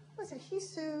he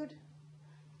sued.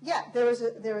 Yeah, there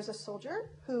was a soldier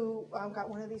who got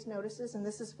one of these notices, and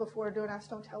this is before Don't Ask,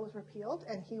 Don't Tell was repealed,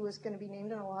 and he was going to be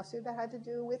named in a lawsuit that had to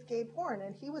do with gay porn,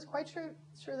 and he was quite sure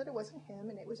that it wasn't him,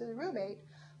 and it was his roommate,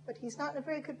 but he's not in a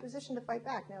very good position to fight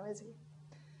back now, is he?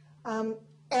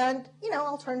 And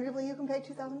alternatively, you can pay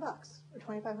 $2,000 or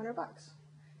 $2,500,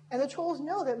 and the trolls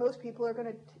know that most people are going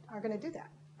to do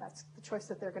that. That's the choice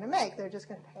that they're going to make. They're just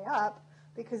going to pay up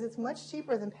because it's much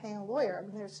cheaper than paying a lawyer. I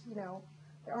mean,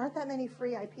 there aren't that many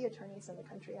free IP attorneys in the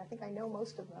country. I think I know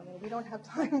most of them, and we don't have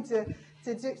time to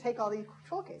take all these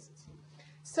control cases.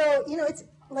 So, it's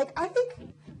like I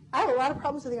think I have a lot of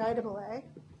problems with the IAAA,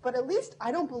 but at least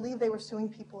I don't believe they were suing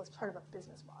people as part of a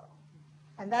business model.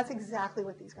 And that's exactly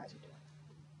what these guys are doing.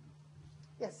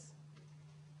 Yes?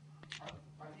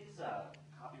 Are these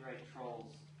copyright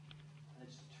trolls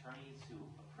just attorneys who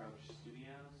approach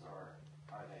studios, or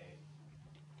are they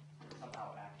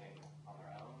somehow acting on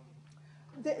their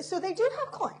own? So they do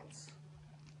have clients,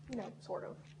 sort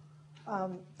of.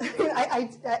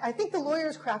 I think the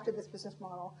lawyers crafted this business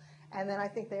model, and then I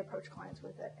think they approach clients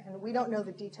with it. And we don't know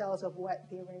the details of what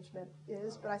the arrangement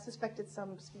is, but I suspect it's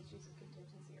some species of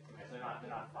contingency. Okay, so they're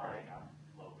not buying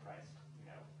low-priced,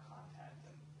 content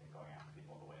and going after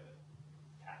people the way that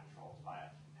patent trolls buy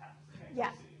patents.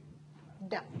 Yeah.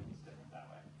 No. It's different that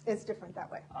way. It's different that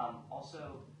way.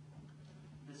 Also,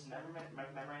 this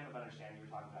memorandum of understanding you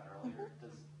were talking about earlier,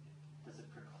 does it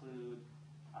preclude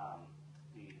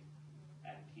the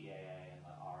NPAA and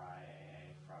the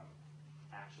RIAA from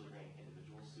actually bringing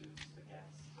individual suits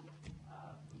against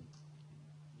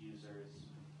users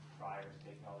prior to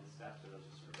taking all these steps, or those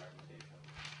are sort of recommendations?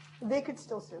 They could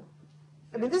still sue.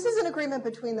 I mean, this is an agreement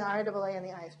between the IAAA and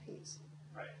the ISPs.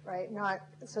 Right.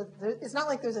 It's not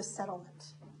like there's a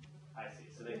settlement. I see.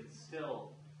 So they could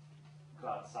still go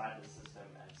outside the system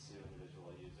and sue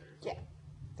individual users. Yeah,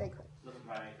 they could. Doesn't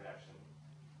provide any protection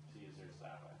to users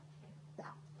that way. No.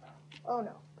 Oh,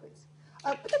 no, please.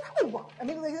 But they probably won't. I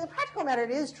mean, the practical matter,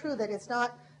 it is true that it's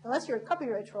not, unless you're a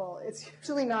copyright troll, it's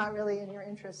usually not really in your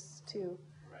interests to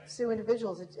sue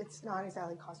individuals. It's not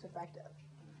exactly cost effective.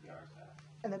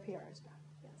 And the PR is bad.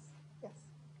 Yes.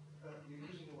 You're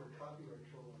using the word copyright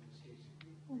troll in this case.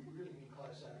 You really mean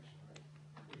class action, right?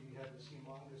 Where you have this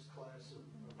humongous class of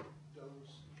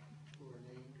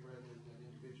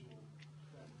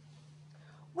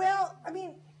I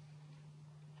mean,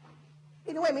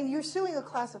 in a way, I mean, you're suing a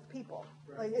class of people.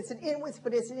 Right. Like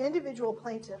but it's an individual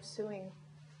plaintiff suing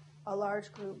a large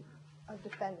group of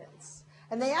defendants.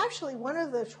 And they actually, one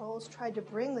of the trolls tried to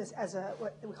bring this as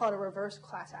what we call it a reverse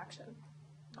class action.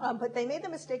 But they made the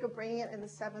mistake of bringing it in the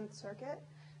Seventh Circuit.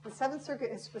 The Seventh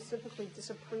Circuit has specifically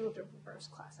disapproved of reverse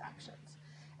class actions.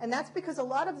 And that's because a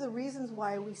lot of the reasons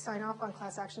why we sign off on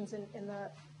class actions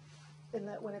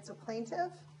when it's a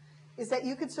plaintiff is that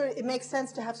you could it makes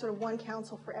sense to have sort of one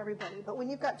counsel for everybody. But when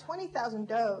you've got 20,000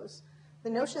 does, the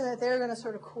notion that they're going to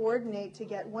sort of coordinate to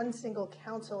get one single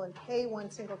counsel and pay one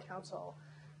single counsel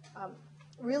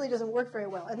really doesn't work very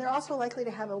well. And they're also likely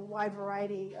to have a wide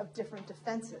variety of different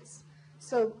defenses.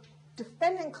 So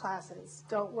defendant classes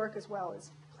don't work as well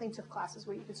as plaintiff classes,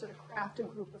 where you can sort of craft a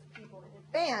group of people in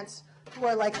advance who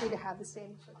are likely to have the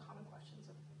same sort of common questions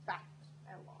of fact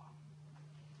and law.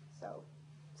 So,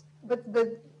 but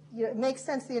you know, it makes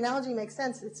sense. The analogy makes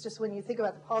sense. It's just when you think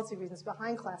about the policy reasons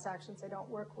behind class actions, they don't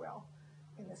work well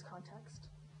in this context.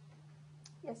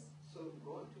 Yes. So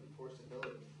going to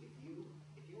enforceability, if you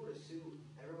were to sue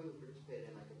everyone who participated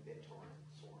in like a BitTorrent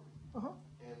storm,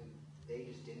 and they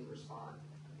just didn't respond,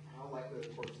 how likely are the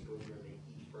courts to go through and make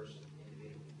each person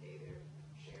individually pay their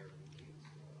share of the fees?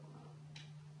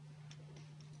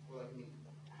 Well, I mean,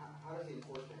 how does the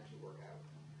enforcement actually work out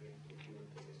if you were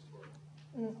to take this to court?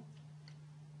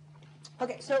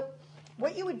 Okay, so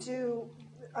what you would do,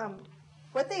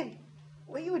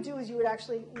 what you would do is you would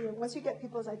actually, once you get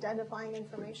people's identifying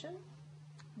information,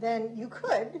 then you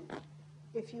could,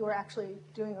 if you were actually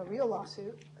doing a real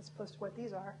lawsuit, as opposed to what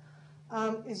these are,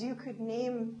 is you could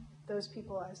name those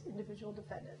people as individual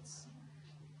defendants.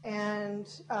 And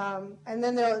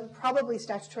then there probably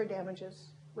statutory damages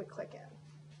would click in.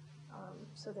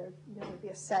 So there would be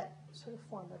a set sort of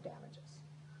form of damages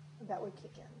that would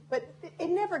kick in. But it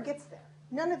never gets there.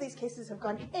 None of these cases have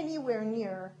gone anywhere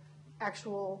near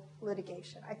actual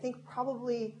litigation. I think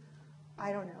probably,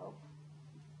 I don't know,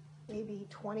 maybe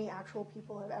 20 actual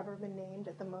people have ever been named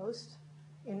at the most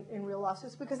in real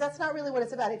lawsuits, because that's not really what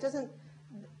it's about.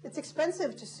 It's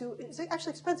expensive to sue. It's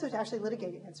actually expensive to actually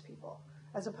litigate against people,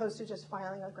 as opposed to just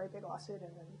filing a great big lawsuit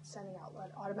and then sending out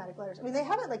automatic letters. I mean, they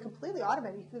have it like completely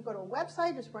automated. You could go to a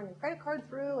website, just run your credit card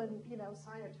through, and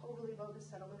sign a totally bogus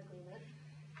settlement agreement,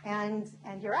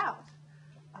 and you're out.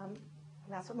 And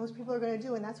that's what most people are going to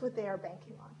do, and that's what they are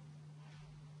banking on.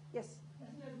 Yes?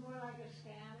 Isn't it more like a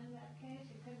scam in that case?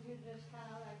 Couldn't you just kind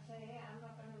of like say, hey, I'm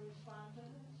not going to respond to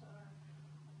this? Or?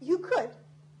 You could.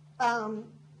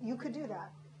 You could do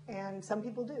that, and some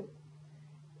people do.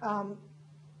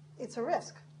 It's a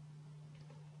risk.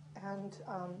 And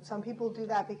some people do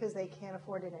that because they can't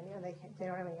afford it anymore. They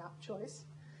don't have any choice.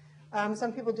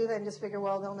 Some people do that and just figure,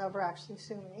 well, they'll never actually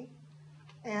sue me.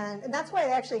 And that's why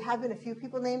there actually have been a few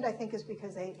people named, I think, is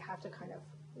because they have to kind of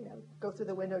go through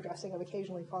the window dressing of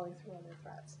occasionally falling through on their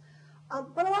threats.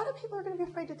 But a lot of people are going to be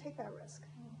afraid to take that risk.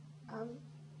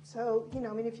 So,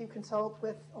 I mean, if you consult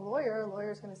with a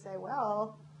lawyer's going to say,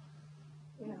 well,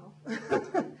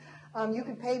 you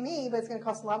could pay me, but it's going to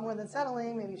cost a lot more than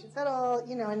settling. Maybe you should settle,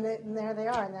 and there they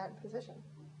are in that position.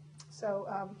 So,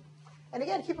 and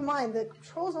again, keep in mind, the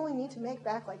trolls only need to make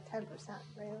back like 10%. Right?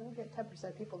 They only get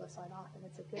 10% people to sign off, and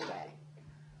it's a good day.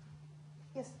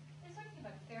 Yes? Is there anything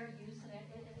about fair use in the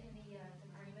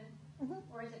agreement?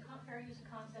 Or is it fair use a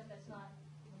concept that's not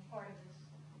part of this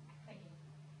thinking?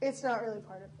 It's not really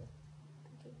part of it.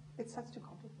 That's too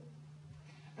complicated.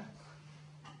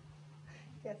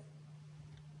 Yes?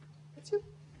 It's you.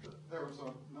 There was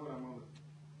a note on one of the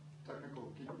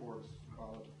technical geek boards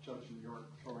about a judge in New York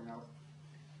throwing out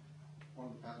one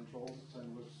of the patent trolls,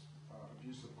 saying it was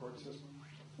abuse of court system.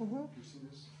 Have you seen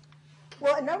this?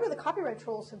 Well, a number of the copyright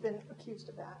trolls have been accused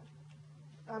of that.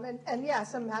 And yeah,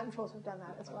 some patent trolls have done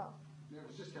that as well. Yeah, it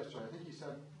was just yesterday. I think he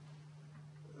said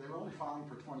they were only filing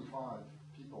for 25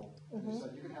 people. And he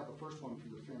said, you can have the first one for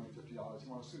your $350. You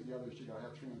want to sue the others, you got to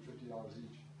have $350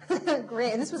 each.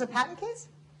 Great. And this was a patent case?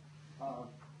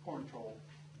 Porn troll.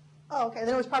 Oh, okay.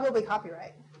 Then it was probably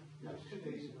copyright. Yes. 2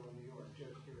 days ago in New York,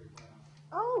 Judge Gary Brown.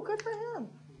 Oh, good for him.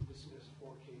 He dismissed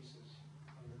 4 cases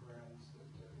on the grounds that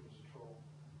it was a troll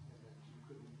and that you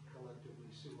couldn't collectively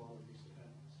sue all of these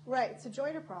defendants. Right. It's a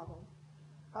joiner problem.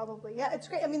 Probably. Yeah, it's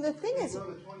great. I mean, the thing is... You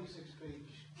know the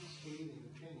 26-page scathing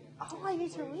opinion. Oh, I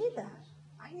need to read that.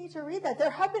 I need to read that.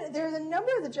 There's a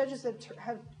number of the judges that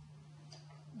have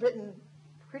written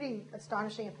pretty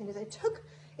astonishing opinions. It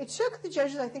took the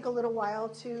judges, I think, a little while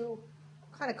to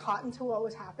kind of cotton to what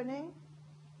was happening.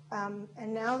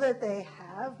 And now that they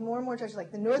have, more and more judges,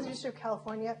 like the Northern District of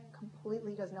California,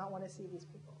 completely does not want to see these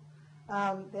people.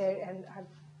 And have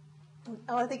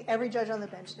I think every judge on the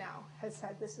bench now has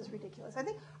said this is ridiculous. I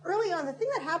think early on, the thing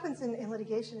that happens in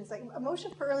litigation is like a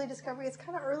motion for early discovery, it's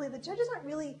kind of early. The judges aren't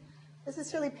really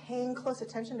necessarily paying close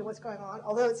attention to what's going on,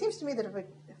 although it seems to me that if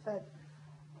a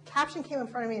caption came in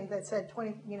front of me that said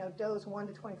 20, does 1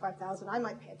 to 25,000, I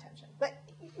might pay attention. But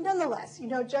nonetheless,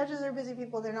 judges are busy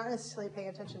people. They're not necessarily paying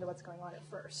attention to what's going on at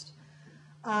first.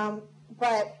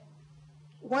 But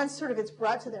once sort of it's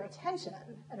brought to their attention,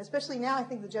 and especially now I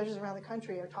think the judges around the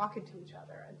country are talking to each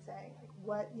other and saying,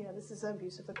 like, this is an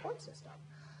abuse of the court system.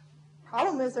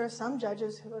 Problem is there are some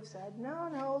judges who have said,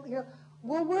 no,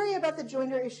 we'll worry about the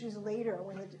joinder issues later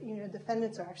when the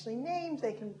defendants are actually named.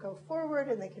 They can go forward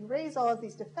and they can raise all of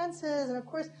these defenses, and of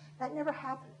course that never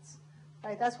happens.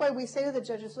 Right? That's why we say to the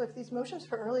judges, look, these motions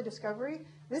for early discovery,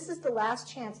 this is the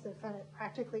last chance the defendant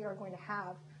practically are going to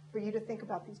have for you to think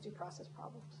about these due process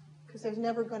problems, because there's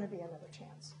never going to be another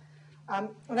chance.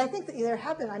 And I think that either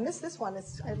happened, I missed this one,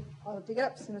 I'll dig it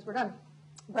up as soon as we're done,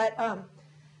 but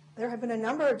there have been a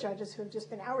number of judges who have just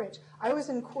been outraged. I was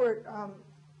in court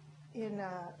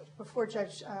before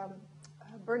Judge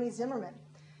Bernie Zimmerman,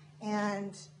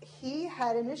 and he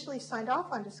had initially signed off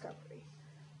on discovery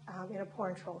in a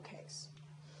porn troll case.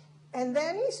 And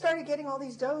then he started getting all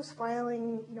these does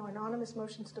filing, anonymous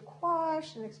motions to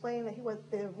quash and explaining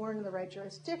that they weren't in the right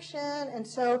jurisdiction. And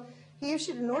so he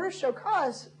issued an order to show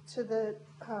cause to the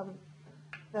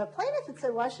plaintiff and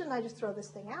said, why shouldn't I just throw this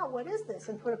thing out? What is this?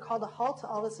 And put a call to halt to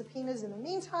all the subpoenas in the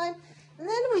meantime. And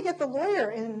then we get the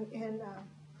lawyer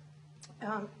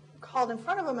called in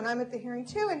front of him, and I'm at the hearing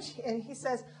too, and he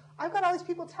says, I've got all these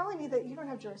people telling me that you don't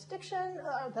have jurisdiction,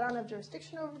 that I don't have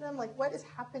jurisdiction over them. Like, what is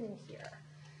happening here?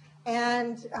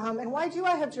 And why do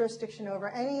I have jurisdiction over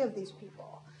any of these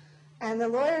people? And the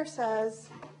lawyer says,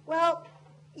 well,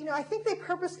 I think they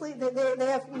purposely, they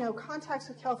have, contacts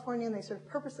with California, and they sort of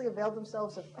purposely availed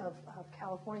themselves of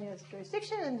California's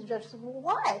jurisdiction. And the judge says, well,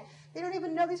 why? They don't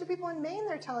even know. These are people in Maine,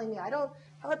 they're telling me.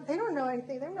 They don't know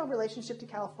anything. They have no relationship to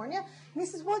California. And he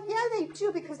says, well, yeah, they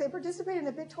do, because they participate in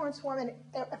the BitTorrent swarm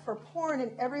for porn,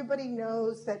 and everybody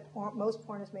knows that most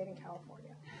porn is made in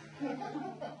California.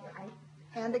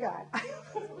 Hand to God.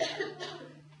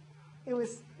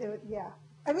 Yeah.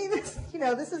 I mean,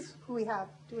 this is who we have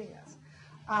doing this.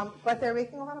 But they're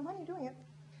making a lot of money doing it.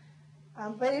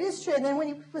 But it is true. And then when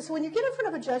you get in front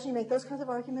of a judge and you make those kinds of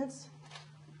arguments,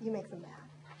 you make them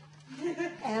mad.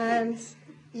 And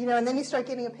then you start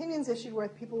getting opinions issued where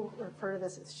people refer to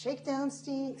this as shakedown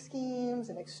schemes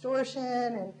and extortion.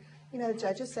 And the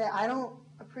judges say, I don't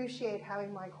appreciate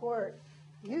having my court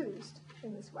used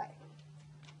in this way.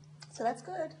 So that's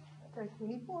good. We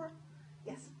need more.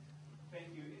 Yes.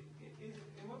 Thank you.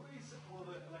 In what ways will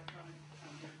the Electronic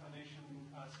Frontier Foundation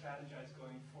strategize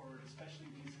going forward, especially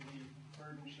vis-a-vis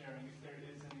burden sharing, if there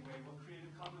is any way? Will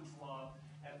Creative Commons law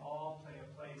at all play a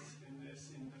place in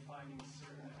this, in defining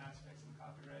certain aspects of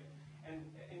copyright? And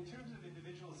in terms of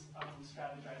individuals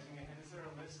strategizing ahead, is there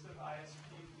a list of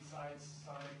ISPs besides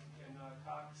Sonic and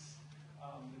Cox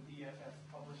that the EFF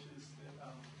publishes that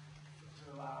to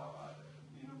allow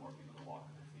more people to walk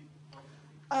their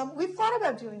feet? We've thought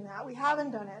about doing that. We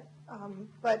haven't done it,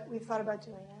 but we've thought about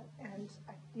doing it. And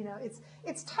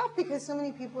it's tough because so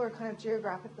many people are kind of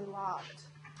geographically locked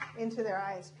into their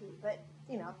ISP. But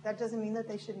that doesn't mean that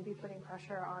they shouldn't be putting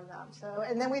pressure on them. So,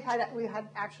 and then we've had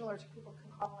action alerts where people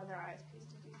can call on their ISPs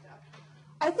to do stuff.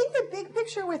 I think the big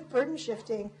picture with burden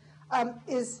shifting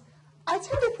is, I tend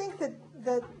to think that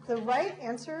the right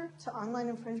answer to online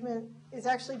infringement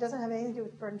doesn't have anything to do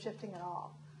with burden shifting at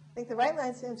all. I think the right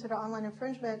answer to online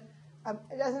infringement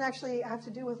it doesn't actually have to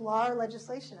do with law or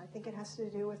legislation. I think it has to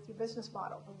do with your business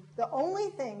model. The only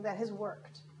thing that has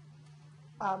worked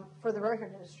for the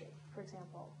record industry, for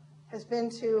example, has been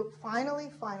to finally,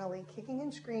 kicking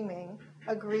and screaming,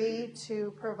 agree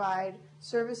to provide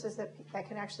services that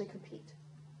can actually compete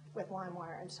with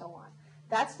LimeWire and so on.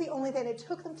 That's the only thing. It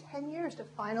took them 10 years to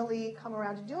finally come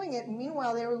around to doing it. And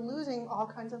meanwhile, they were losing all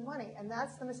kinds of money. And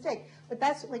that's the mistake. But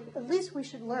that's at least we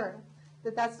should learn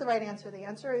that that's the right answer. The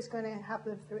answer is going to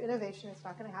happen through innovation. It's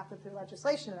not going to happen through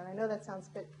legislation. And I know that sounds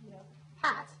a bit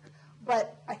pat,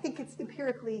 but I think it's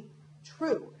empirically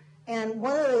true. And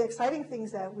one of the exciting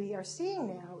things that we are seeing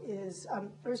now is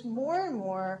there's more and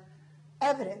more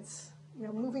evidence,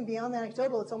 moving beyond the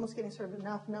anecdotal. It's almost getting sort of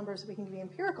enough numbers that we can be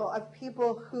empirical of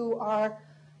people who are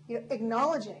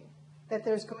acknowledging that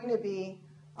there's going to be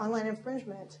online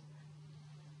infringement,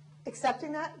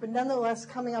 accepting that, but nonetheless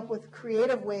coming up with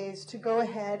creative ways to go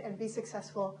ahead and be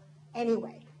successful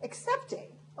anyway. Accepting,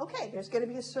 okay, there's going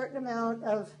to be a certain amount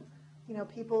of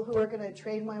people who are going to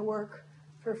trade my work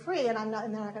for free, and they're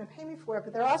not going to pay me for it.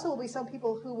 But there also will be some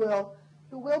people who will,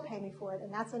 who will pay me for it,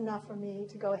 and that's enough for me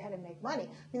to go ahead and make money. I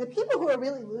mean, the people who are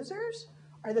really losers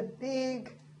are the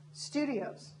big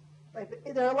studios. Like,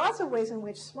 there are lots of ways in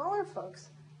which smaller folks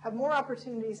have more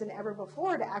opportunities than ever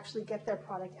before to actually get their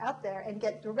product out there and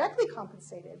get directly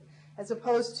compensated, as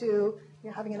opposed to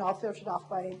having it all filtered off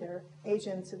by their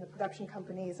agents and the production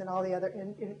companies and all the other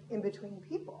in-between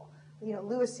people.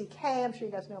 Louis C.K., I'm sure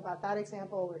you guys know about that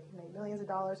example, where he made millions of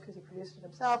dollars because he produced it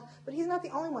himself, but he's not the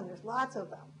only one. There's lots of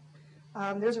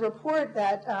them. There's a report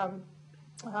that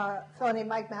a fellow named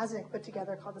Mike Maznick put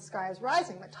together called The Sky is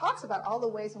Rising that talks about all the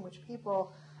ways in which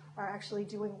people are actually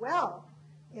doing well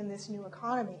in this new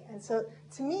economy. And so,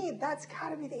 to me, that's got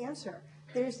to be the answer.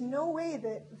 There's no way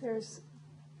that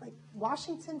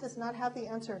Washington does not have the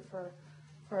answer for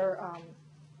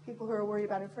people who are worried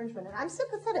about infringement. And I'm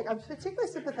sympathetic. I'm particularly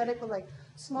sympathetic with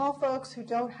small folks who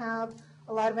don't have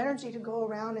a lot of energy to go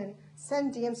around and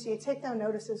send DMCA takedown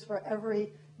notices for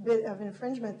every bit of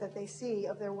infringement that they see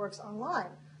of their works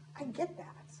online. I get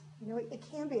that. It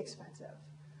can be expensive.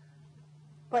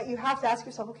 But you have to ask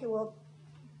yourself, okay, well,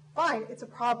 fine, it's a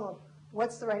problem.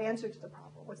 What's the right answer to the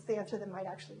problem? What's the answer that might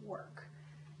actually work?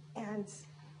 And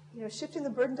shifting the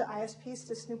burden to ISPs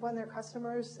to snoop on their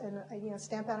customers and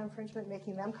stamp out infringement,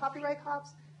 making them copyright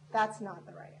cops, that's not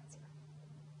the right answer.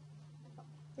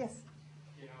 Yes?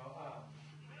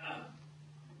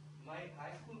 My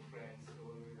high school friends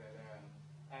told me that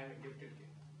I am a gifted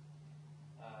kid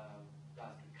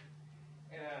last week.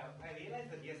 And I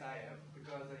realized that yes, I am,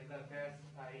 because in the past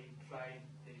I tried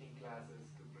taking classes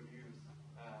to produce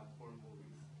porn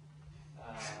movies.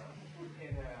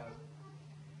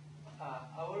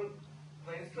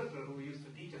 The instructor who used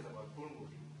to teach us about porn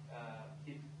movie,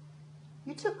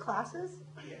 You took classes?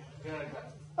 Yeah, there are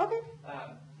classes. Okay.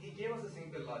 He gave us a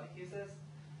simple logic. He says,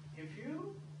 if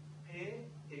you pay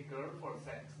a girl for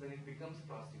sex, then it becomes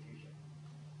prostitution.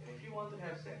 And if you want to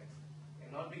have sex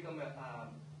and not become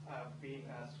being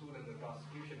sued under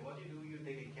prostitution, what you do, you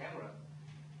take a camera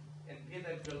and pay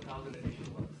that girl $1,000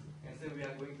 additional bucks and say, we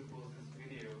are going to post this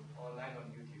video online on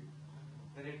YouTube.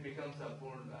 Then it becomes a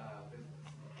porn business.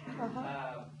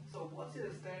 So what's your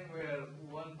stand where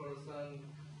one person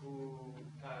who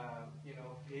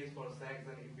pays for sex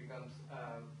and he becomes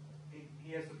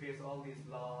he has to face all these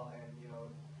law and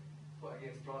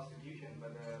against prostitution,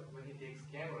 but when he takes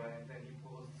camera and then he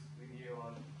posts video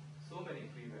on so many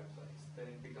free websites, then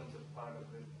it becomes a part of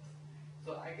business.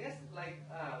 So I guess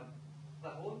the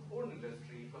whole porn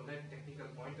industry, from that technical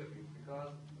point of view,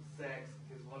 because sex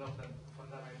is one of the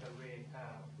fundamental way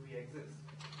we exist,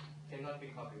 cannot be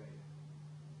copyrighted.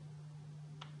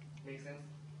 Make sense?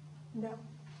 No.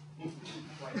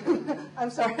 I'm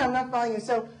sorry, I'm not following you.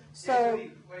 So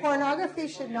pornography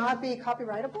should not be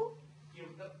copyrightable?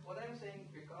 What I'm saying,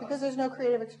 because there's no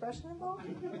creative expression involved?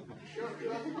 Sure,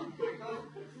 because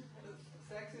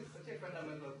sex is such a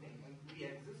fundamental thing, and we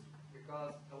exist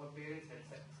because our parents had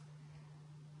sex,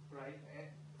 right? And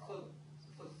so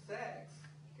sex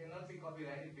cannot be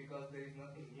copyrighted because there is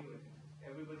nothing new in it.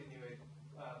 Everybody knew it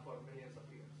for millions of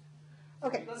years.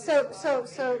 Okay,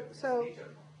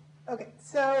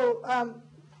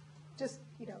 just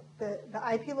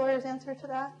the IP lawyer's answer to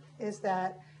that is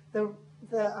that the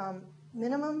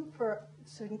minimum for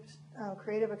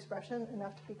creative expression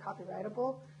enough to be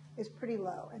copyrightable is pretty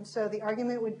low, and so the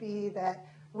argument would be that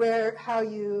how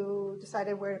you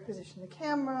decided where to position the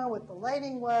camera, what the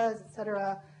lighting was,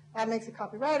 etc., that makes it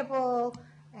copyrightable,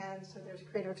 and so there's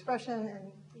creative expression,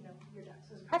 and you're done.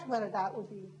 So as a practical matter, that would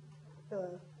be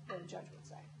the judge would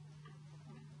say.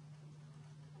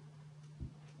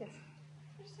 Yes.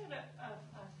 I just had a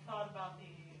thought about the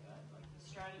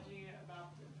strategy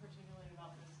particularly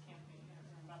about this campaign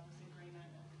or about this agreement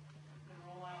and the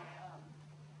rollout,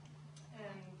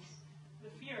 and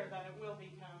the fear that it will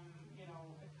become,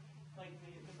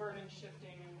 the burden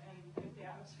shifting, and if the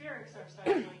atmospherics are such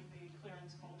like the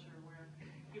clearance culture where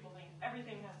people think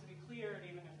everything has to be cleared,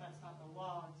 even if that's not the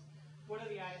law. What are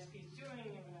the ISPs doing,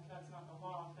 even if that's not the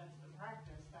law, if that's the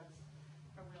practice? That's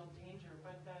a real danger.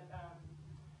 But that,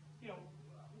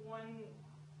 one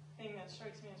thing that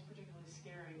strikes me as particularly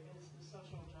scary is the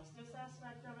social justice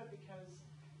aspect of it, because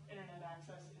internet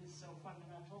access is so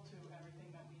fundamental to everything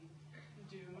that we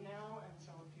do now. And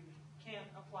so if you can't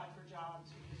apply for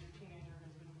jobs because your teenager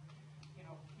has been,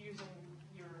 using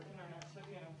your internet, so,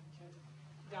 to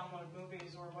download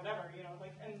movies or whatever,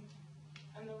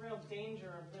 and the real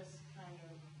danger of this kind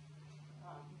of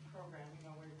program,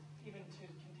 where even to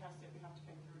contest it, we have to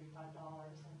pay $35.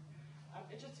 And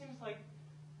it just seems like,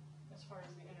 as far as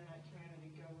the internet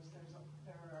community goes,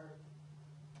 there are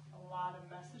a lot of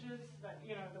messages that,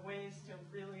 the ways to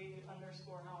really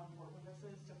underscore how important this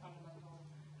is to fundamental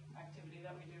activity activity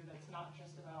that we do that's not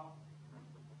just about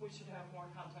we should have more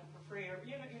content for free, or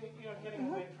getting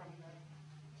away from the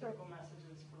typical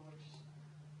messages for which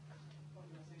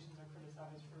organizations are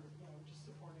criticized for, just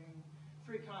supporting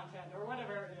free content or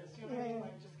whatever it is.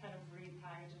 Like just kind of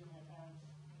repackaging it as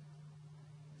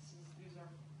these are,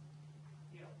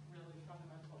 really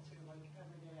fundamental to like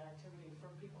everyday activity for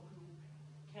people who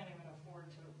can't even afford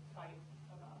to fight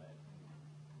about it.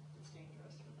 It's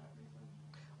dangerous for that reason.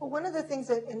 Well, one of the things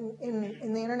that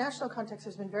in the international context,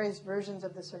 there's been various versions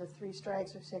of the sort of 3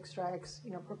 strikes or 6 strikes,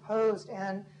 proposed,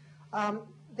 and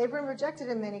they've been rejected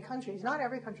in many countries. Not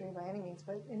every country by any means,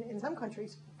 but in some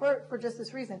countries for just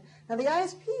this reason. Now, the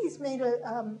ISPs made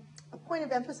a point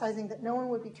of emphasizing that no one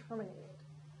would be terminated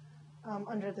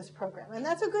under this program, and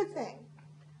that's a good thing.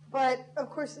 But of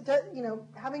course,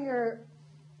 having your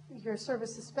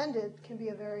service suspended can be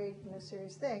a very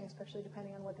serious thing, especially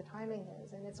depending on what the timing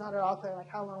is. And it's not at all clear, like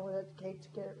how long would it take to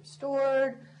get it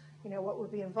restored, what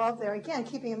would be involved there. Again,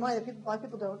 keeping in mind that a lot of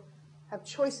people don't have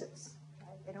choices.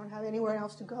 Right? They don't have anywhere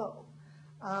else to go.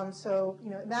 So,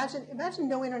 imagine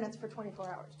no internets for 24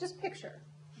 hours. Just picture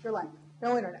your life.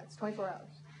 No internets, 24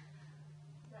 hours.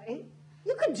 Right?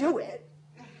 You could do it.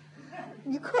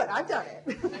 You could. I've done it.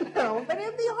 But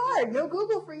it'd be hard. No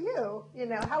Google for you.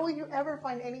 How will you ever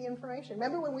find any information?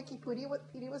 Remember when Wikipedia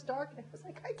was dark? And it was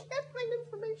like, I can't find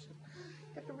information.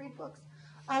 You have to read books.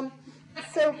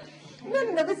 So,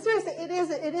 no. But seriously,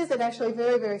 it is an actually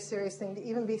very, very serious thing to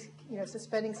even be,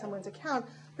 suspending someone's account,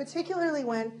 particularly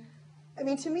when,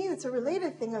 to me, it's a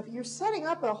related thing of you're setting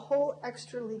up a whole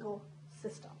extra legal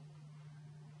system,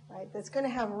 right? That's going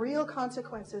to have real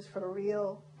consequences for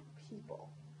real people.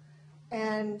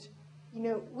 And,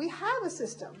 we have a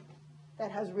system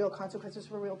that has real consequences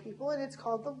for real people, and it's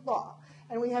called the law.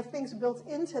 And we have things built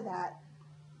into that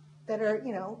are,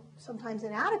 sometimes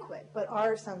inadequate, but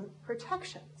are some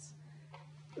protections.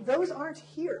 Those aren't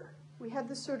here. We have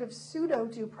this sort of pseudo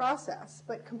due process,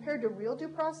 but compared to real due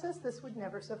process, this would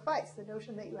never suffice. The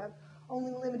notion that you have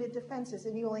only limited defenses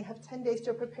and you only have 10 days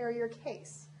to prepare your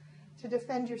case, to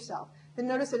defend yourself. Then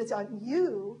notice that it's on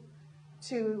you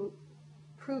to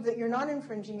prove that you're not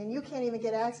infringing, and you can't even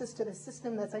get access to the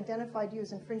system that's identified you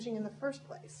as infringing in the first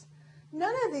place.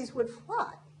 None of these would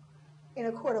fly in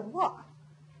a court of law.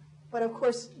 But of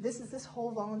course, this is this whole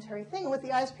voluntary thing. And what the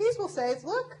ISPs will say is,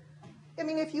 look,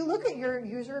 if you look at your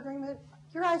user agreement,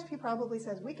 your ISP probably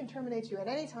says, we can terminate you at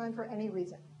any time for any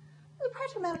reason. In the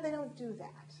practical matter, they don't do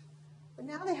that. But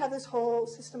now they have this whole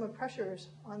system of pressures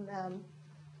on them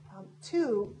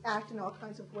to act in all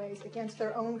kinds of ways against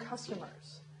their own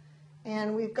customers.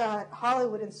 And we've got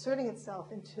Hollywood inserting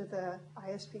itself into the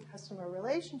ISP-customer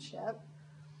relationship.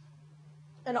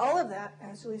 And all of that,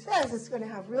 as Julie says, is going to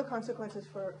have real consequences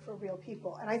for real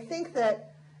people. And I think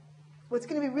that what's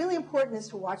going to be really important is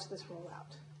to watch this roll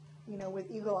out, with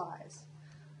eagle eyes.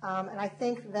 And I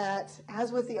think that,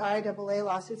 as with the IIAA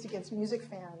lawsuits against music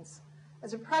fans,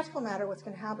 as a practical matter, what's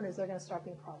going to happen is there are going to start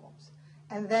being problems.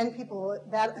 And then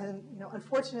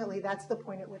unfortunately, that's the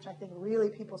point at which I think really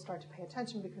people start to pay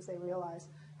attention because they realize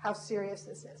how serious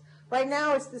this is. Right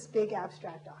now, it's this big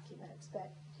abstract document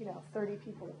that 30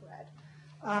 people have read,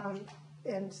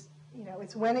 and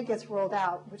it's when it gets rolled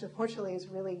out, which unfortunately is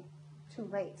really too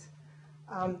late,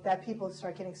 that people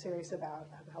start getting serious about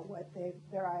what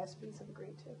their ISPs have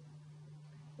agreed to.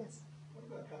 Yes. What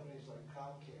about companies like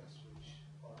Comcast, which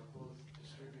are both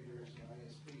distributors and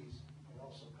ISPs, and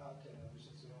also content owners,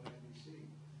 since they own NBC?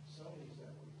 Sony's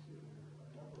that way too. There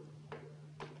are a number of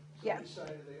them. So Yeah. which side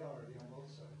are they on? Are they on both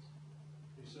sides?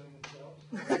 Are they suing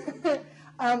themselves?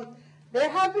 There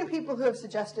have been people who have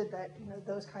suggested that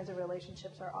those kinds of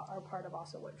relationships are part of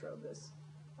also what drove this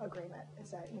agreement.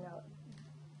 Is that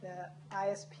the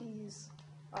ISPs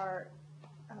are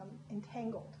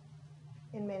entangled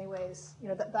in many ways.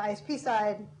 The ISP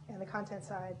side and the content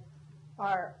side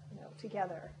are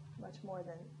together much more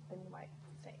than you might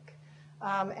think.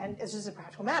 And it's just a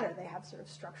practical matter. They have sort of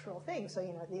structural things. So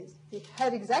the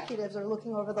head executives are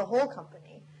looking over the whole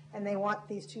company, and they want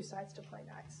these two sides to play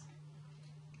nice.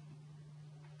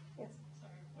 Yes.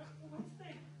 Sorry. What's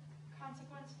the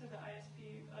consequence to the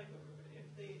ISP? Like,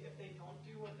 if they don't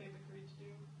do what they've agreed to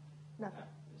do? Nothing.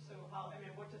 So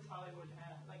what does Hollywood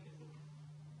have? Like, is it?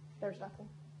 There's nothing.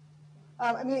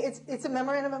 It's a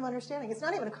memorandum of understanding. It's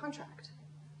not even a contract.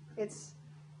 It's,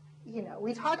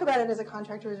 we talk about it as a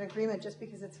contract or an agreement just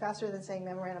because it's faster than saying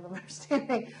memorandum of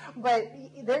understanding. But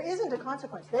there isn't a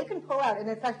consequence. They can pull out. And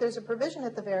in fact, there's a provision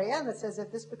at the very end that says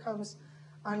if this becomes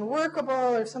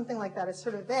unworkable or something like that, it's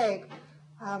sort of vague,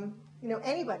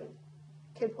 anybody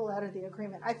can pull out of the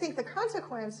agreement. I think the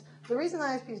consequence, the reason the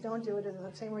ISPs don't do it is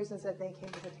the same reasons that they came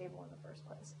to the table in the first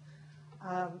place.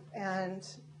 And,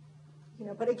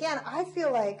 but again, I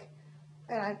feel like,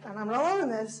 and I'm not alone in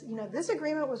this, this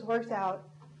agreement was worked out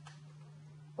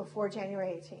before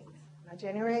January 18th. Now,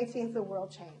 January 18th, the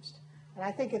world changed. And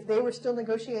I think if they were still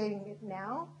negotiating it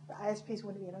now, the ISPs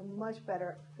would be in a much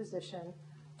better position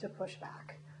to push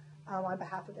back on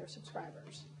behalf of their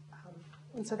subscribers.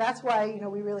 And so that's why,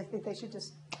 we really think they should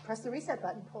just press the reset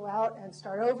button, pull out and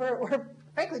start over, or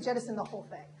frankly, jettison the whole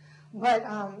thing. But,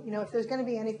 if there's going to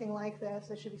be anything like this,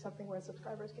 there should be something where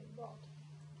subscribers get involved.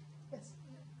 Yes?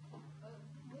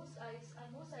 Most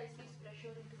ISPs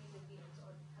pressure into these agreements,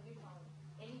 or have you found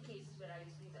any cases where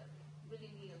ISPs are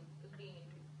willingly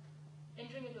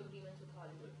entering into agreements with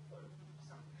Hollywood for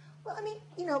some? Well, I mean,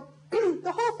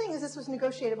 the whole thing is this was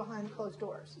negotiated behind closed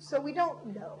doors, so we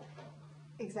don't know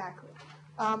exactly.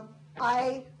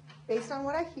 Based on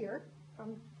what I hear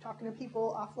from talking to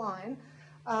people offline,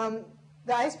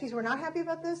 the ISPs were not happy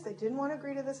about this. They didn't want to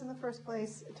agree to this in the first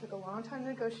place. It took a long time to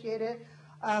negotiate it.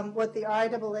 What the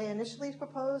RIAA initially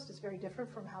proposed is very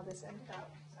different from how this ended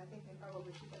up. So I think they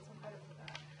probably should get some credit for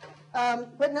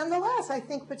that. But nonetheless, I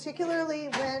think particularly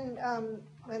when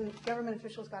government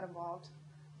officials got involved,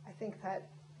 I think that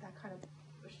kind of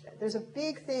pushed it. There's a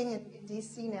big thing in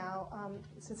D.C. now,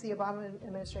 since the Obama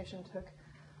administration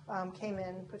came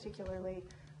in particularly,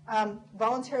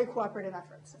 voluntary cooperative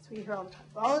efforts. That's what you hear all the time.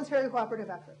 Voluntary cooperative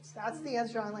efforts. That's the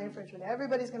answer to online infringement.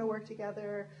 Everybody's going to work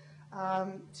together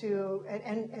and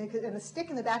the stick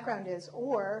in the background is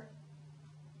or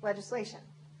legislation.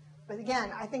 But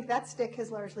again, I think that stick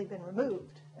has largely been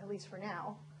removed, at least for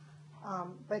now.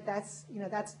 But that's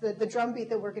the drumbeat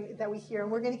that we hear,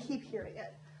 and we're going to keep hearing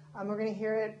it. We're going to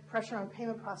hear it, pressure on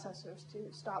payment processors to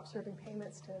stop serving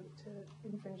payments to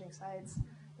infringing sites,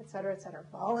 et cetera, et cetera.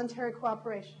 Voluntary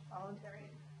cooperation, voluntary,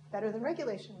 better than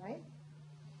regulation, right?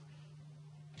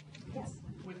 Yes?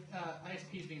 With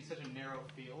ISPs being such a narrow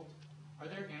field, are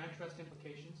there antitrust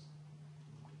implications?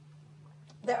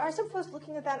 There are some folks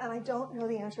looking at that, and I don't know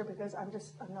the answer because I'm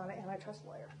not an antitrust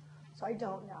lawyer, so I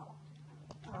don't know.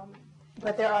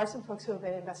 But there are some folks who have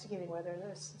been investigating whether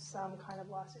there's some kind of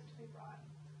lawsuit to be brought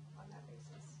on that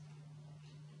basis.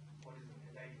 What is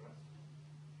antitrust?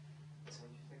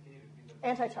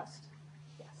 Antitrust,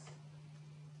 yes.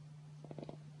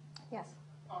 Yes?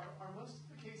 Are most of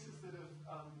the cases that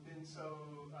have been so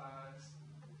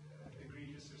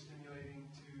egregious or stimulating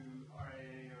to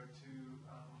RIA or to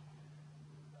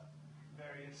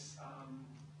various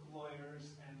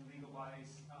lawyers and legal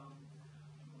bodies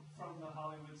from the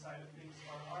Hollywood side of things,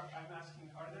 I'm asking,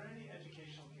 are there any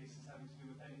educational cases having to do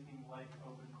with anything like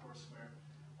OpenCourseWare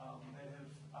that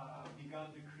have begun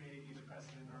to create either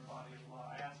precedent or a body of law?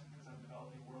 I ask because I'm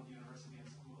developing World University and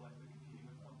School likely competing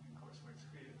with OpenCourseWare's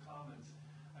Creative Commons.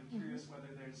 I'm curious whether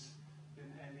there's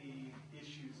been any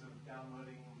issues of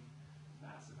downloading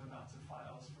massive amounts of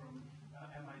files from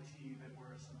MIT that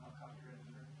were somehow copyrighted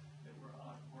or that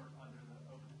weren't under the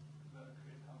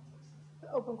Creative Commons license.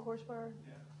 OpenCourseWare?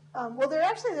 Yeah. Well,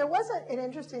 there was an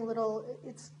interesting little,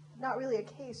 it's not really a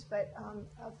case, but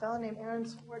a fellow named Aaron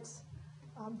Swartz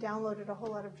downloaded a whole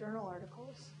lot of journal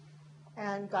articles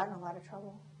and got in a lot of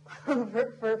trouble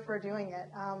for doing it.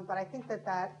 But I think that's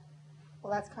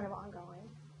kind of ongoing.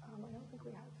 I don't think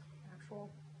we have an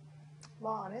actual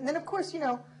law on it. And then, of course,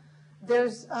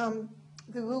 there's the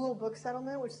Google book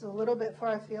settlement, which is a little bit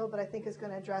far afield, but I think is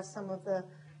going to address some of the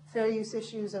fair use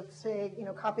issues of, say,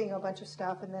 copying a bunch of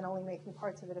stuff and then only making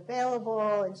parts of it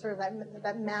available, and sort of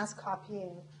that mass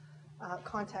copying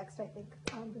context. I think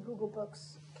the Google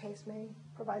Books case may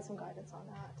provide some guidance on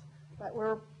that, but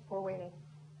we're waiting.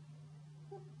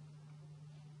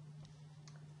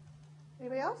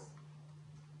 Anybody else?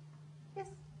 Yes.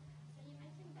 So you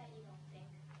mentioned that you don't think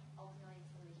ultimately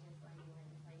the solution is going to be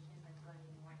legislation, but it's going to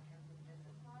be more in terms of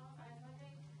business models. I was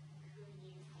wondering, who do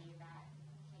you see that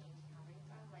change coming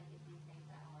from? Like, if you think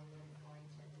that Hollywood is going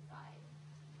to decide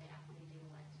they actually do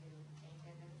want to change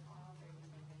their business models, or do you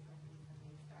think there's going to be some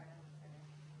new startups?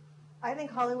 I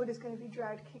think Hollywood is going to be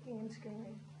dragged kicking and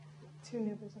screaming to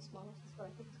new business models. That's what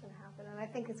I think is going to happen. And I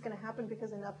think it's going to happen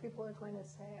because enough people are going to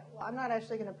say, well, I'm not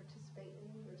actually going to participate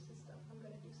in your system. I'm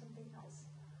going to do something else.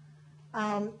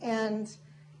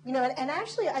 And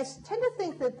actually, I tend to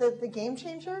think that the game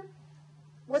changer,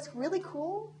 what's really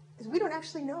cool is we don't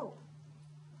actually know,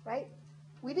 right?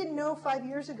 We didn't know 5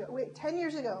 years ago. Wait, 10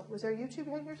 years ago. Was there YouTube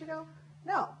 10 years ago?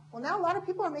 No. Well, now a lot of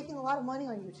people are making a lot of money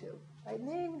on YouTube, right? And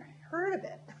they didn't even heard of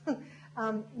it,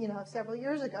 several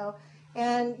years ago.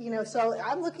 And, so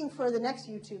I'm looking for the next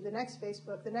YouTube, the next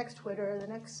Facebook, the next Twitter, the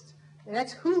next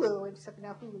Hulu, except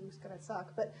now Hulu's going to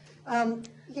suck. But,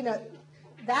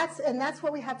 that's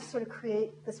what we have to sort of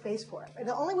create the space for. And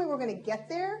the only way we're going to get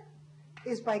there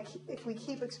is if we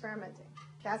keep experimenting.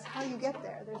 That's how you get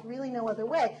there. There's really no other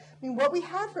way. I mean, what we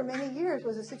had for many years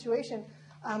was a situation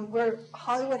where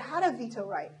Hollywood had a veto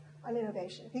right on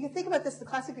innovation. If you can think about this, the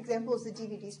classic example is the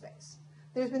DVD space.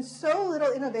 There's been so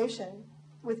little innovation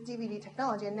with DVD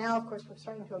technology, and now, of course, we're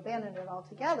starting to abandon it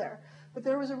altogether. But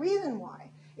there was a reason why.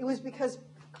 It was because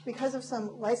of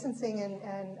some licensing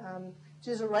and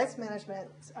digital rights management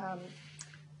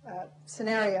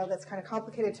scenario that's kind of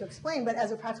complicated to explain, but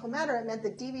as a practical matter, it meant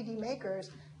that DVD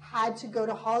makers had to go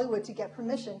to Hollywood to get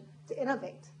permission to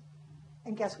innovate.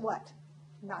 And guess what?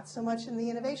 Not so much in the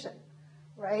innovation,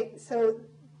 right? So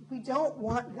we don't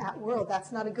want that world.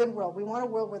 That's not a good world. We want a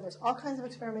world where there's all kinds of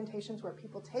experimentations, where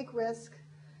people take risk,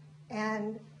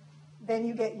 and then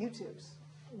you get YouTubes.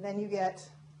 Then you get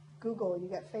Google, you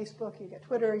get Facebook, you get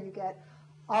Twitter, you get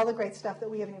all the great stuff that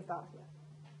we haven't even thought of yet.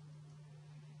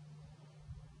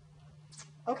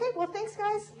 Okay, well, thanks,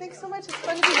 guys. Thanks so much. It's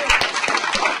fun to be here.